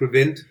you can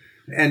prevent.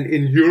 And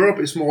in Europe,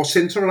 it's more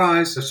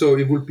centralized. So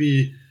it would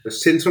be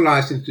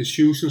centralized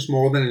institutions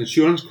more than an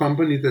insurance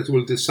company that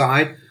will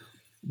decide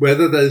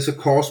whether there is a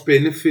cost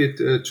benefit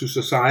to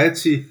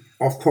society.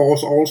 Of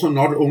course, also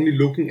not only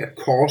looking at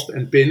cost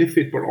and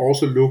benefit, but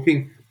also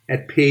looking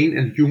at pain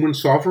and human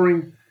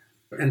suffering.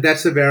 And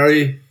that's a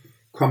very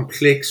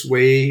complex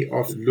way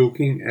of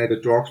looking at the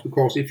drugs,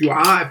 because if you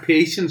are a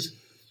patient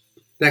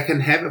that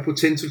can have a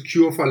potential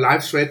cure for a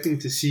life-threatening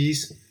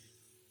disease,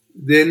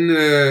 then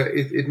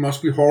it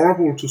must be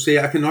horrible to say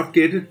I cannot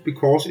get it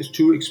because it's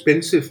too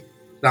expensive.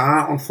 There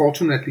are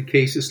unfortunately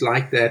cases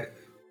like that.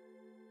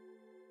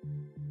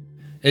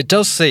 It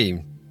does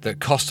seem that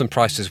costs and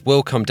prices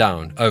will come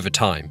down over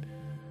time,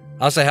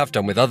 as they have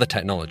done with other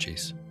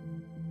technologies.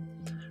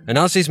 And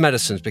as these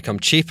medicines become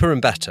cheaper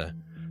and better,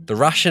 the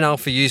rationale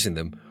for using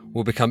them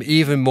will become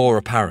even more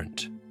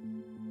apparent.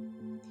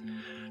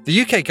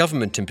 The UK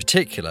government in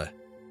particular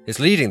is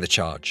leading the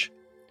charge,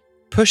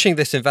 pushing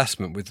this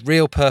investment with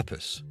real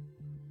purpose.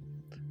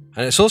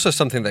 And it's also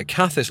something that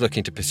Kath is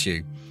looking to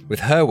pursue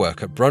with her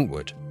work at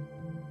Bruntwood.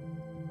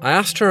 I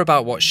asked her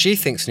about what she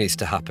thinks needs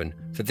to happen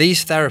for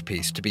these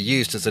therapies to be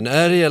used as an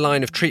earlier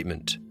line of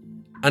treatment,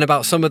 and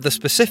about some of the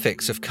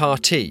specifics of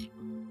CAR-T,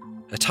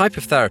 a type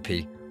of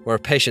therapy where a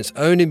patient's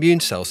own immune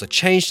cells are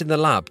changed in the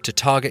lab to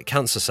target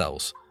cancer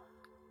cells,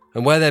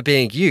 and where they're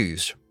being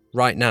used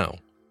right now.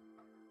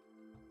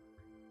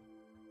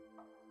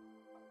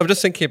 I'm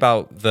just thinking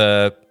about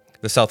the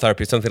cell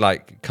therapy, something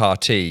like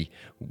CAR-T.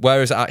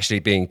 Where is it actually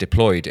being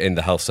deployed in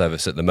the health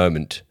service at the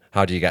moment?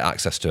 How do you get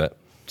access to it?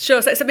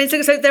 Sure. So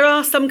there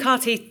are some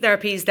CAR-T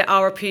therapies that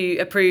are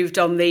approved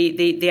on the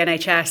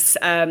NHS,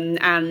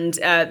 and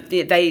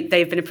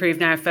they've been approved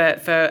now for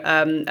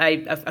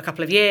a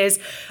couple of years.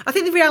 I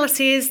think the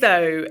reality is,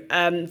 though,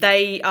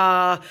 they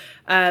are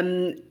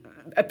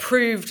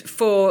approved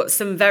for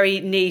some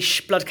very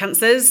niche blood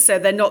cancers. So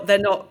they're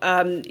not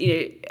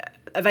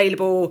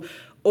available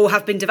or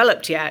have been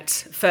developed yet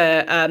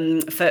for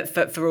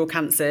all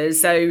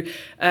cancers. So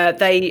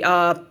they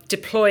are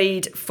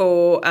deployed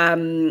for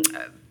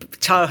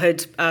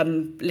childhood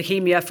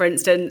leukemia, for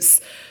instance.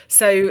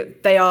 So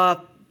they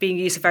are being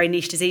used for very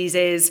niche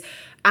diseases,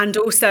 and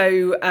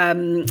also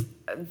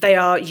they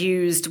are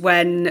used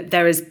when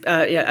there is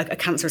a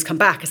cancer has come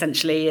back,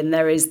 essentially, and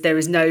there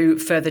is no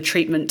further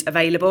treatment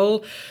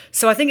available.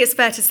 So I think it's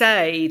fair to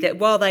say that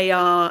while they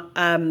are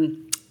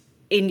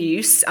in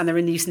use, and they're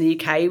in use in the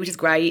UK, which is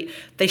great,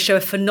 they show a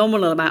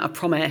phenomenal amount of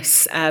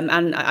promise,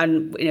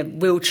 and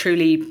will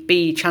truly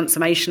be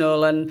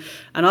transformational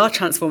and are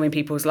transforming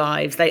people's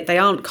lives. They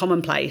aren't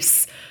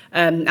commonplace,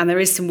 and there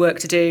is some work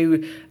to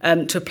do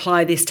to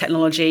apply this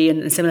technology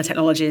and similar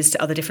technologies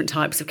to other different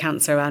types of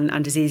cancer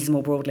and diseases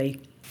more broadly.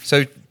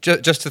 So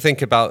just to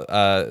think about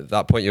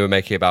that point you were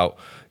making about,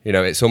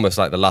 it's almost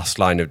like the last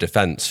line of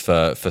defence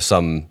for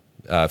some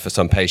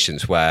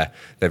patients where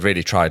they've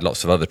really tried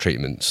lots of other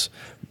treatments.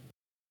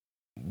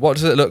 What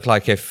does it look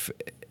like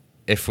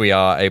if we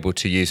are able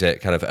to use it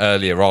kind of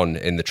earlier on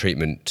in the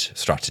treatment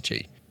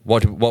strategy?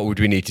 What would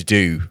we need to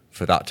do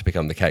for that to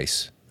become the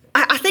case?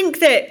 I think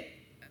that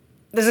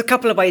there's a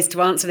couple of ways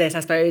to answer this,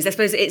 I suppose. I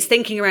suppose it's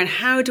thinking around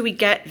how do we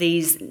get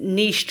these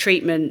niche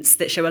treatments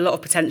that show a lot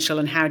of potential,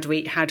 and how do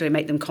we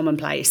make them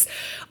commonplace?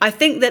 I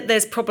think that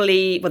there's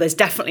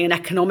definitely an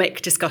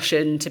economic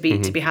discussion to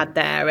be had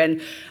there,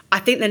 and I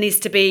think there needs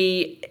to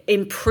be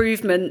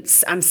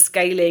improvements and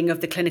scaling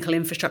of the clinical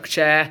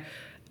infrastructure.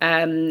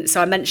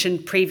 So I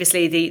mentioned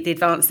previously the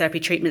Advanced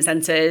Therapy Treatment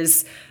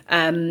Centres.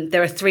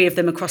 There are 3 of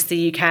them across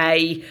the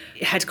UK,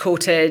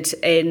 headquartered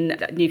in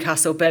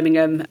Newcastle,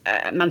 Birmingham,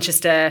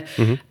 Manchester,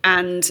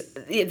 and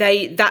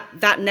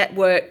that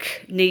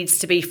network needs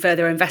to be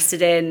further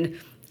invested in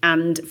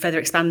and further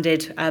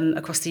expanded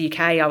across the UK.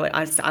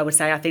 I would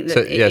say I think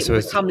that it will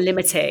become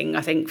limiting.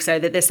 I think so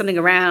that there's something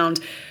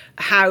around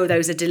how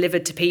those are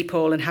delivered to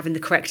people and having the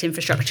correct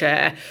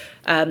infrastructure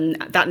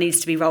that needs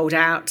to be rolled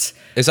out.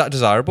 Is that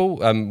desirable?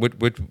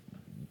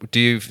 Do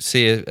you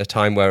see a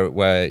time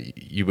where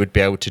you would be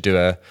able to do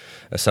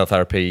a cell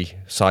therapy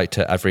site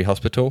at every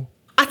hospital?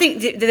 I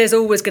think there's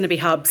always going to be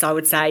hubs, I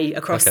would say,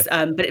 across.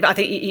 Okay. But I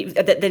think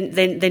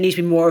there needs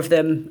to be more of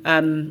them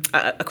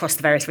across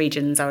the various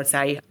regions, I would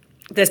say.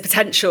 There's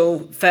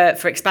potential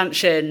for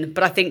expansion,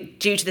 but I think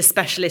due to the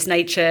specialist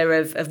nature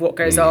of what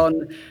goes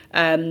on,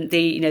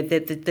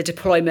 the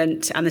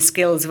deployment and the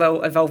skills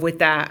involved with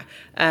that,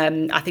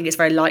 I think it's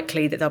very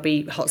likely that there'll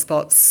be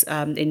hotspots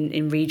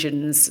in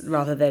regions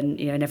rather than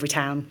in every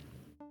town.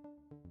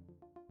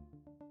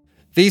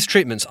 These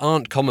treatments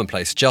aren't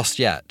commonplace just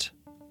yet.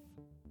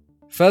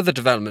 Further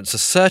developments are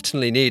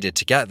certainly needed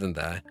to get them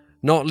there,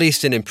 not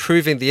least in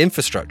improving the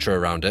infrastructure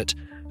around it,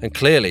 and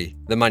clearly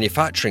the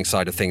manufacturing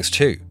side of things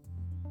too.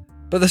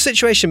 But the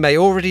situation may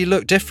already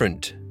look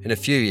different in a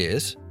few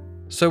years.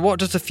 So what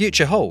does the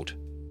future hold?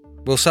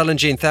 Will cell and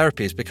gene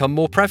therapies become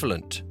more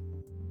prevalent?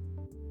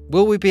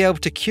 Will we be able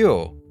to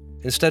cure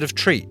instead of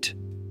treat?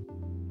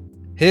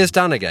 Here's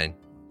Dan again.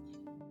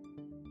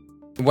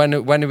 When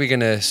are we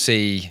going to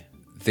see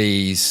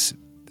these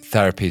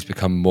therapies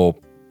become more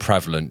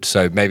prevalent?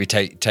 So maybe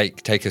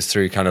take us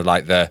through kind of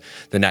like the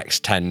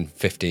next 10,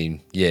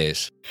 15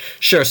 years.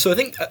 Sure. So I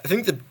think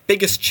the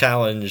biggest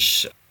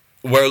challenge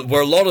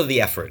where a lot of the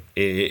effort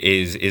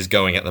is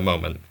going at the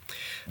moment,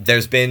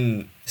 there's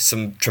been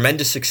some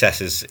tremendous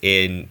successes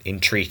in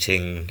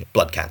treating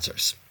blood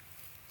cancers.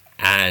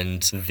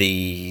 And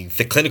the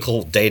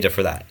clinical data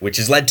for that, which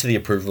has led to the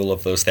approval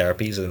of those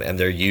therapies and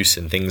their use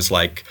in things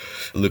like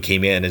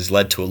leukemia, and has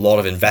led to a lot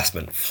of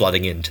investment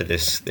flooding into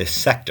this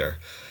sector.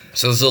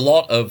 So there's a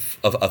lot of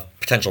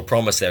potential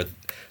promise there.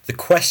 The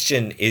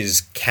question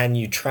is, can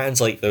you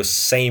translate those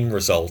same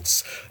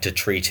results to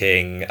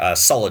treating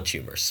solid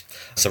tumors?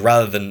 So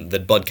rather than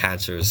blood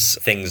cancers,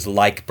 things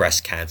like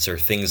breast cancer,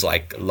 things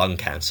like lung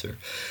cancer,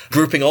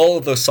 grouping all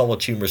of those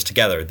solid tumors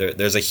together,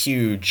 there's a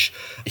huge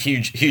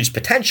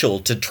potential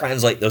to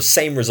translate those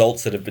same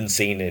results that have been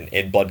seen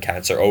in blood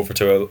cancer over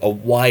to a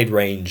wide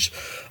range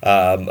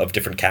of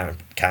different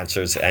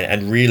cancers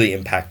and really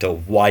impact a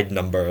wide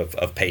number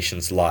of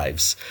patients'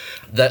 lives.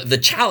 The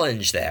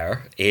challenge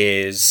there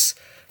is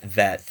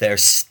that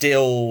there's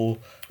still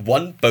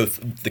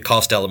both the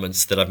cost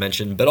elements that I've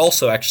mentioned, but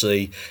also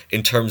actually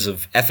in terms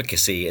of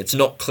efficacy, it's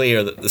not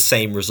clear that the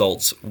same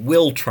results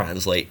will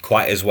translate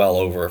quite as well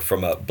over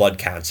from a blood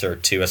cancer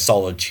to a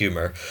solid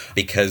tumor,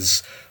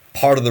 because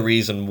part of the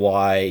reason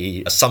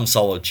why some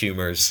solid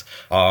tumors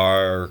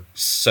are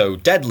so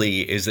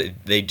deadly is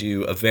that they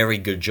do a very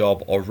good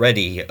job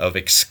already of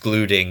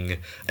excluding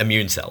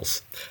immune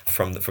cells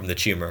from the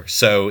tumor.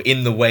 So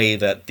in the way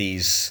that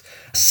these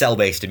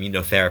cell-based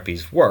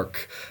immunotherapies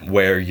work,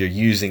 where you're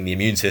using the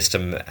immune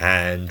system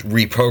and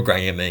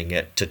reprogramming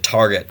it to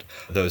target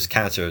those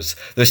cancers,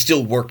 there's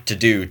still work to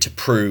do to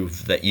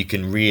prove that you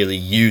can really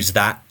use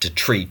that to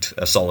treat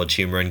a solid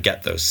tumor and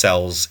get those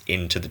cells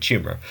into the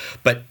tumor.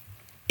 But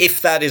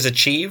if that is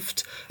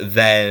achieved,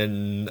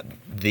 then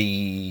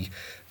the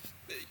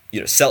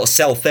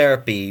cell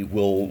therapy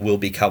will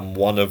become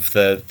one of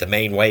the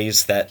main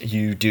ways that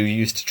you do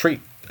use to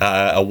treat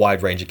a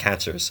wide range of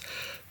cancers.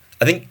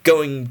 I think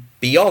going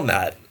beyond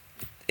that,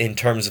 in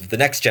terms of the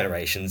next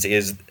generations,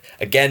 is,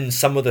 again,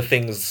 some of the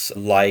things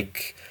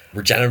like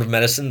regenerative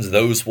medicines,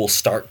 those will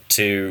start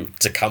to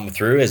come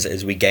through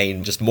as we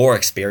gain just more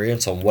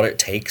experience on what it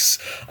takes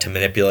to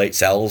manipulate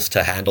cells,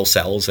 to handle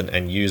cells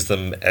and use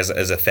them as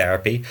a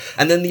therapy.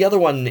 And then the other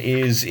one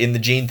is in the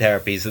gene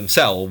therapies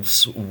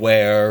themselves,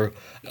 where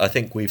I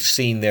think we've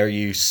seen their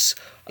use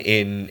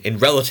in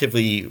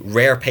relatively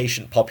rare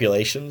patient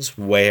populations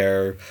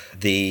where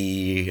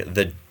the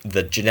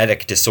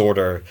genetic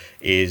disorder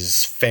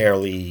is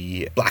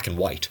fairly black and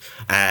white,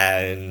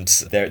 and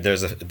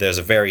there's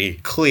a very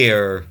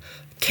clear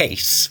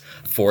case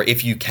for,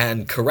 if you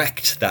can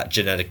correct that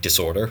genetic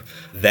disorder,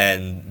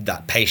 then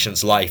that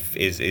patient's life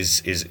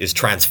is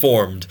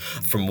transformed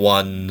from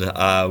one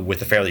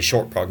with a fairly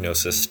short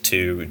prognosis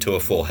to a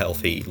full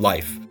healthy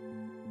life.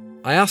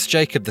 I asked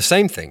Jacob the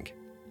same thing.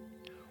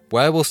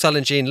 Where will Cell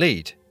and Gene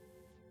lead?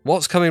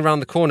 What's coming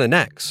around the corner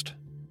next?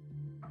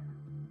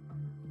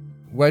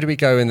 Where do we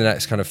go in the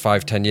next kind of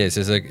 5-10 years?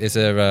 Is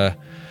there a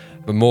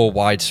more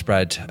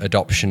widespread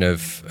adoption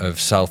of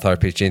cell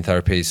therapies, gene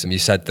therapies? And you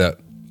said that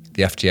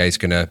the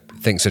FDA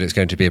thinks that it's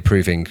going to be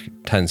approving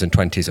 10s and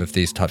 20s of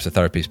these types of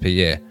therapies per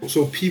year.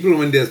 So people,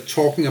 when they're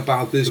talking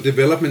about this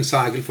development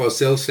cycle for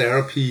cell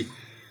therapy,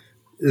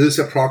 is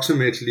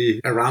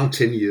approximately around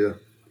 10 years.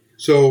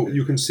 So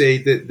you can say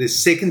that the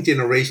second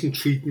generation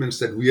treatments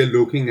that we are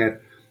looking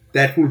at,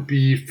 that will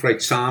be, for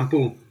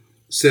example,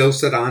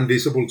 cells that are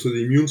invisible to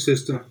the immune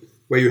system,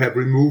 where you have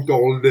removed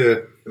all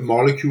the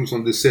molecules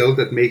on the cell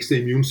that makes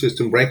the immune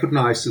system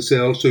recognize the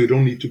cell, so you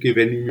don't need to give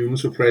any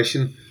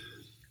immunosuppression.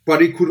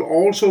 But it could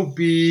also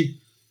be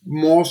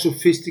more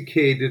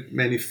sophisticated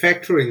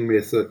manufacturing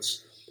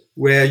methods,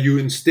 where you,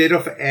 instead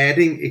of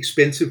adding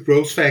expensive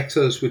growth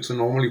factors, which are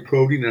normally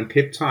protein and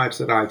peptides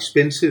that are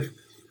expensive,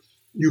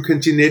 you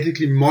can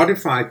genetically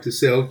modify the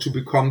cell to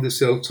become the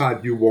cell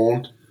type you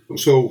want.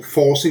 So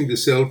forcing the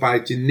cell by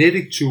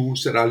genetic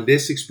tools that are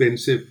less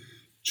expensive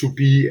to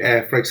be,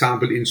 for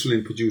example,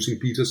 insulin-producing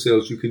beta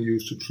cells you can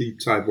use to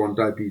treat type 1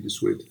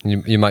 diabetes with.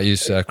 You might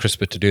use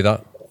CRISPR to do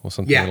that, or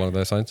something along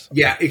those lines?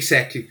 Yeah,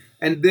 exactly.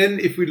 And then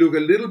if we look a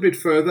little bit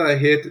further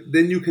ahead,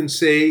 then you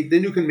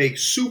can make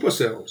super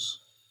cells.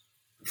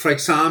 For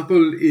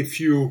example, if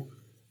you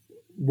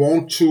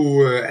want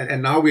to,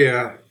 and now we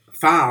are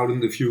far out in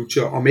the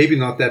future, or maybe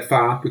not that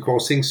far,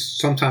 because things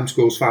sometimes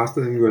goes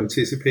faster than you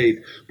anticipate.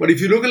 But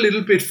if you look a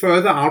little bit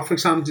further out, for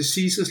example,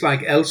 diseases like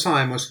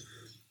Alzheimer's,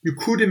 you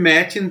could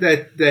imagine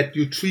that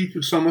you treat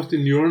with some of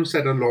the neurons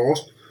that are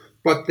lost,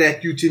 but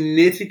that you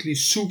genetically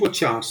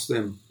supercharge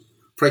them.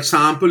 For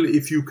example,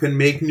 if you can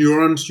make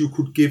neurons you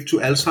could give to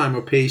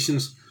Alzheimer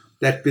patients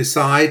that,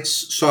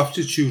 besides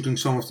substituting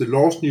some of the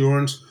lost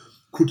neurons,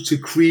 could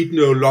secrete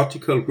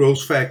neurological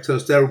growth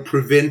factors that will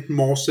prevent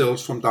more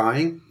cells from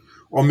dying,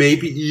 or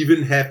maybe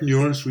even have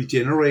neurons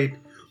regenerate.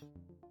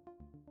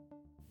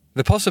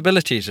 The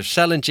possibilities of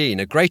cell and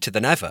gene are greater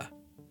than ever.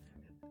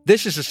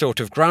 This is a sort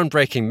of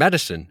groundbreaking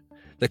medicine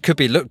that could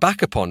be looked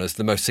back upon as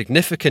the most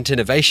significant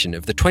innovation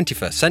of the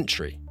 21st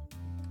century.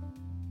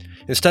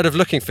 Instead of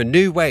looking for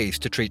new ways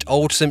to treat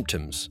old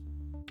symptoms,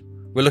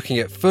 we're looking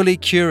at fully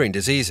curing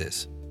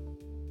diseases.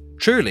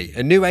 Truly,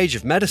 a new age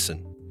of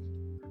medicine.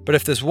 But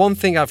if there's one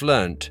thing I've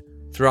learned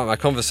throughout my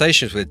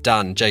conversations with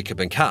Dan, Jacob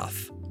and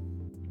Kath,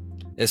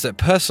 is that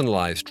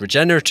personalised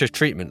regenerative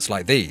treatments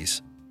like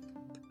these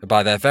are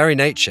by their very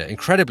nature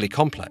incredibly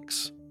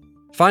complex.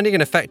 Finding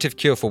an effective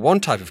cure for one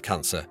type of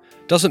cancer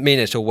doesn't mean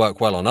it'll work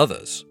well on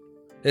others.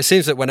 it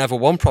seems that whenever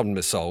one problem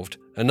is solved,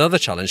 another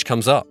challenge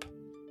comes up.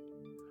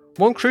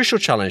 One crucial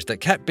challenge that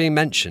kept being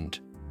mentioned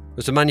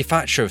was the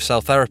manufacture of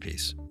cell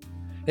therapies.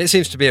 It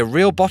seems to be a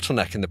real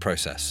bottleneck in the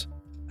process,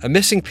 a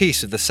missing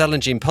piece of the cell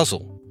and gene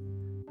puzzle.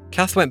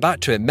 Kath went back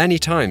to it many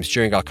times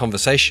during our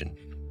conversation.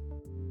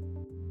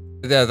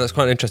 Yeah, that's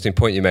quite an interesting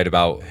point you made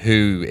about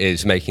who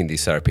is making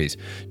these therapies.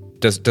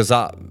 Does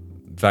that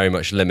very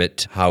much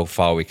limit how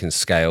far we can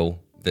scale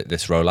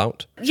this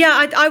rollout?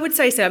 Yeah, I would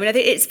say so. I mean, I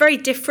think it's a very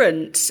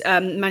different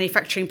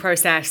manufacturing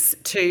process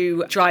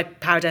to dry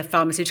powder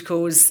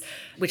pharmaceuticals,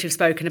 which we've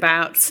spoken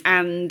about.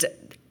 And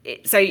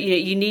so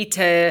you need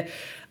to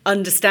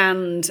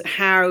understand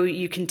how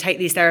you can take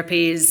these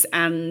therapies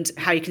and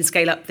how you can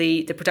scale up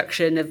the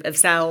production of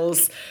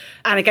cells.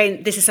 And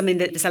again, this is something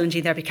that the Cell and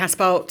Gene Therapy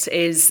Catapult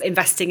is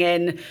investing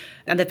in.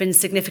 And there have been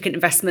significant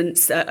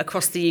investments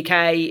across the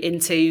UK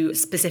into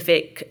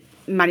specific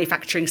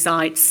manufacturing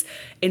sites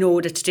in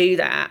order to do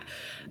that.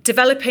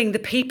 Developing the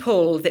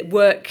people that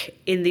work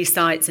in these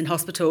sites in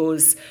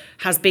hospitals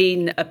has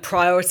been a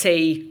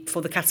priority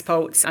for the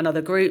Catapults and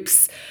other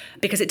groups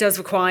because it does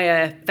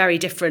require very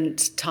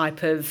different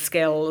type of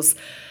skills.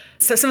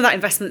 So some of that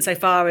investment so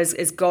far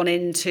has gone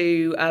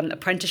into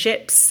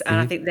apprenticeships, and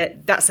I think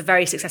that's a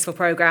very successful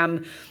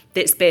programme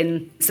that's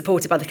been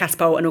supported by the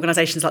Catapult and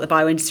organisations like the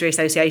Bioindustry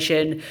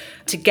Association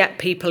to get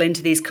people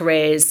into these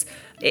careers.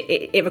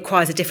 It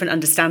requires a different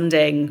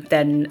understanding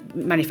than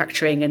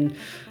manufacturing and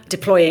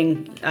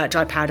deploying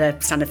dry powder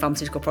standard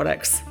pharmaceutical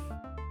products.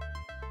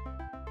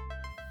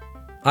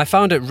 I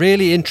found it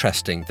really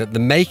interesting that the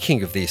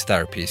making of these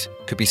therapies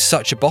could be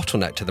such a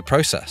bottleneck to the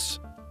process.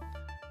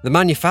 The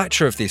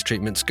manufacture of these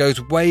treatments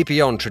goes way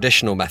beyond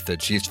traditional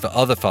methods used for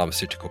other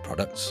pharmaceutical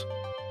products.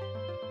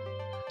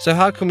 So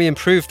how can we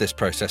improve this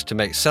process to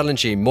make cell and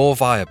gene more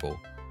viable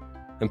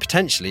and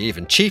potentially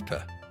even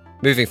cheaper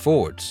moving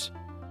forwards?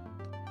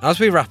 As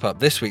we wrap up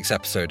this week's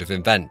episode of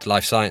Invent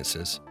Life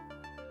Sciences,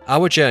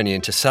 our journey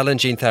into cell and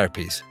gene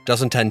therapies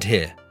doesn't end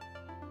here.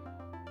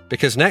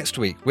 Because next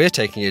week we're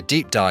taking a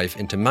deep dive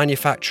into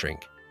manufacturing,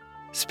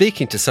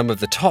 speaking to some of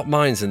the top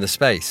minds in the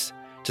space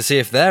to see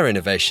if their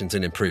innovations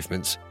and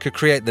improvements could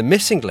create the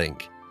missing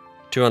link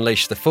to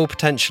unleash the full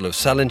potential of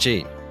cell and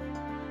gene.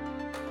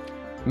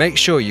 Make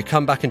sure you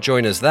come back and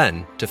join us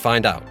then to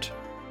find out.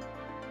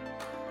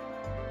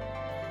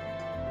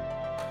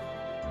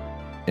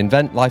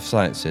 Invent Life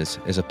Sciences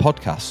is a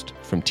podcast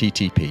from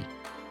TTP.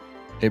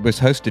 It was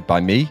hosted by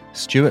me,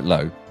 Stuart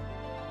Lowe,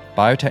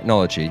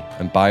 biotechnology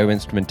and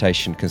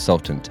bioinstrumentation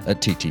consultant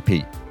at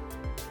TTP.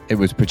 It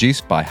was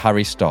produced by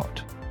Harry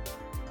Stott.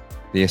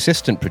 The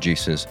assistant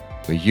producers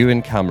were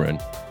Ewan Cameron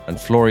and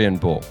Florian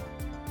Ball.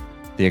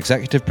 The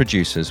executive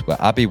producers were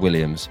Abby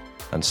Williams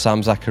and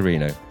Sam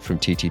Zaccarino from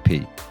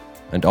TTP,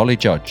 and Ollie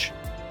Judge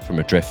from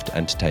Adrift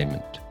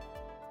Entertainment.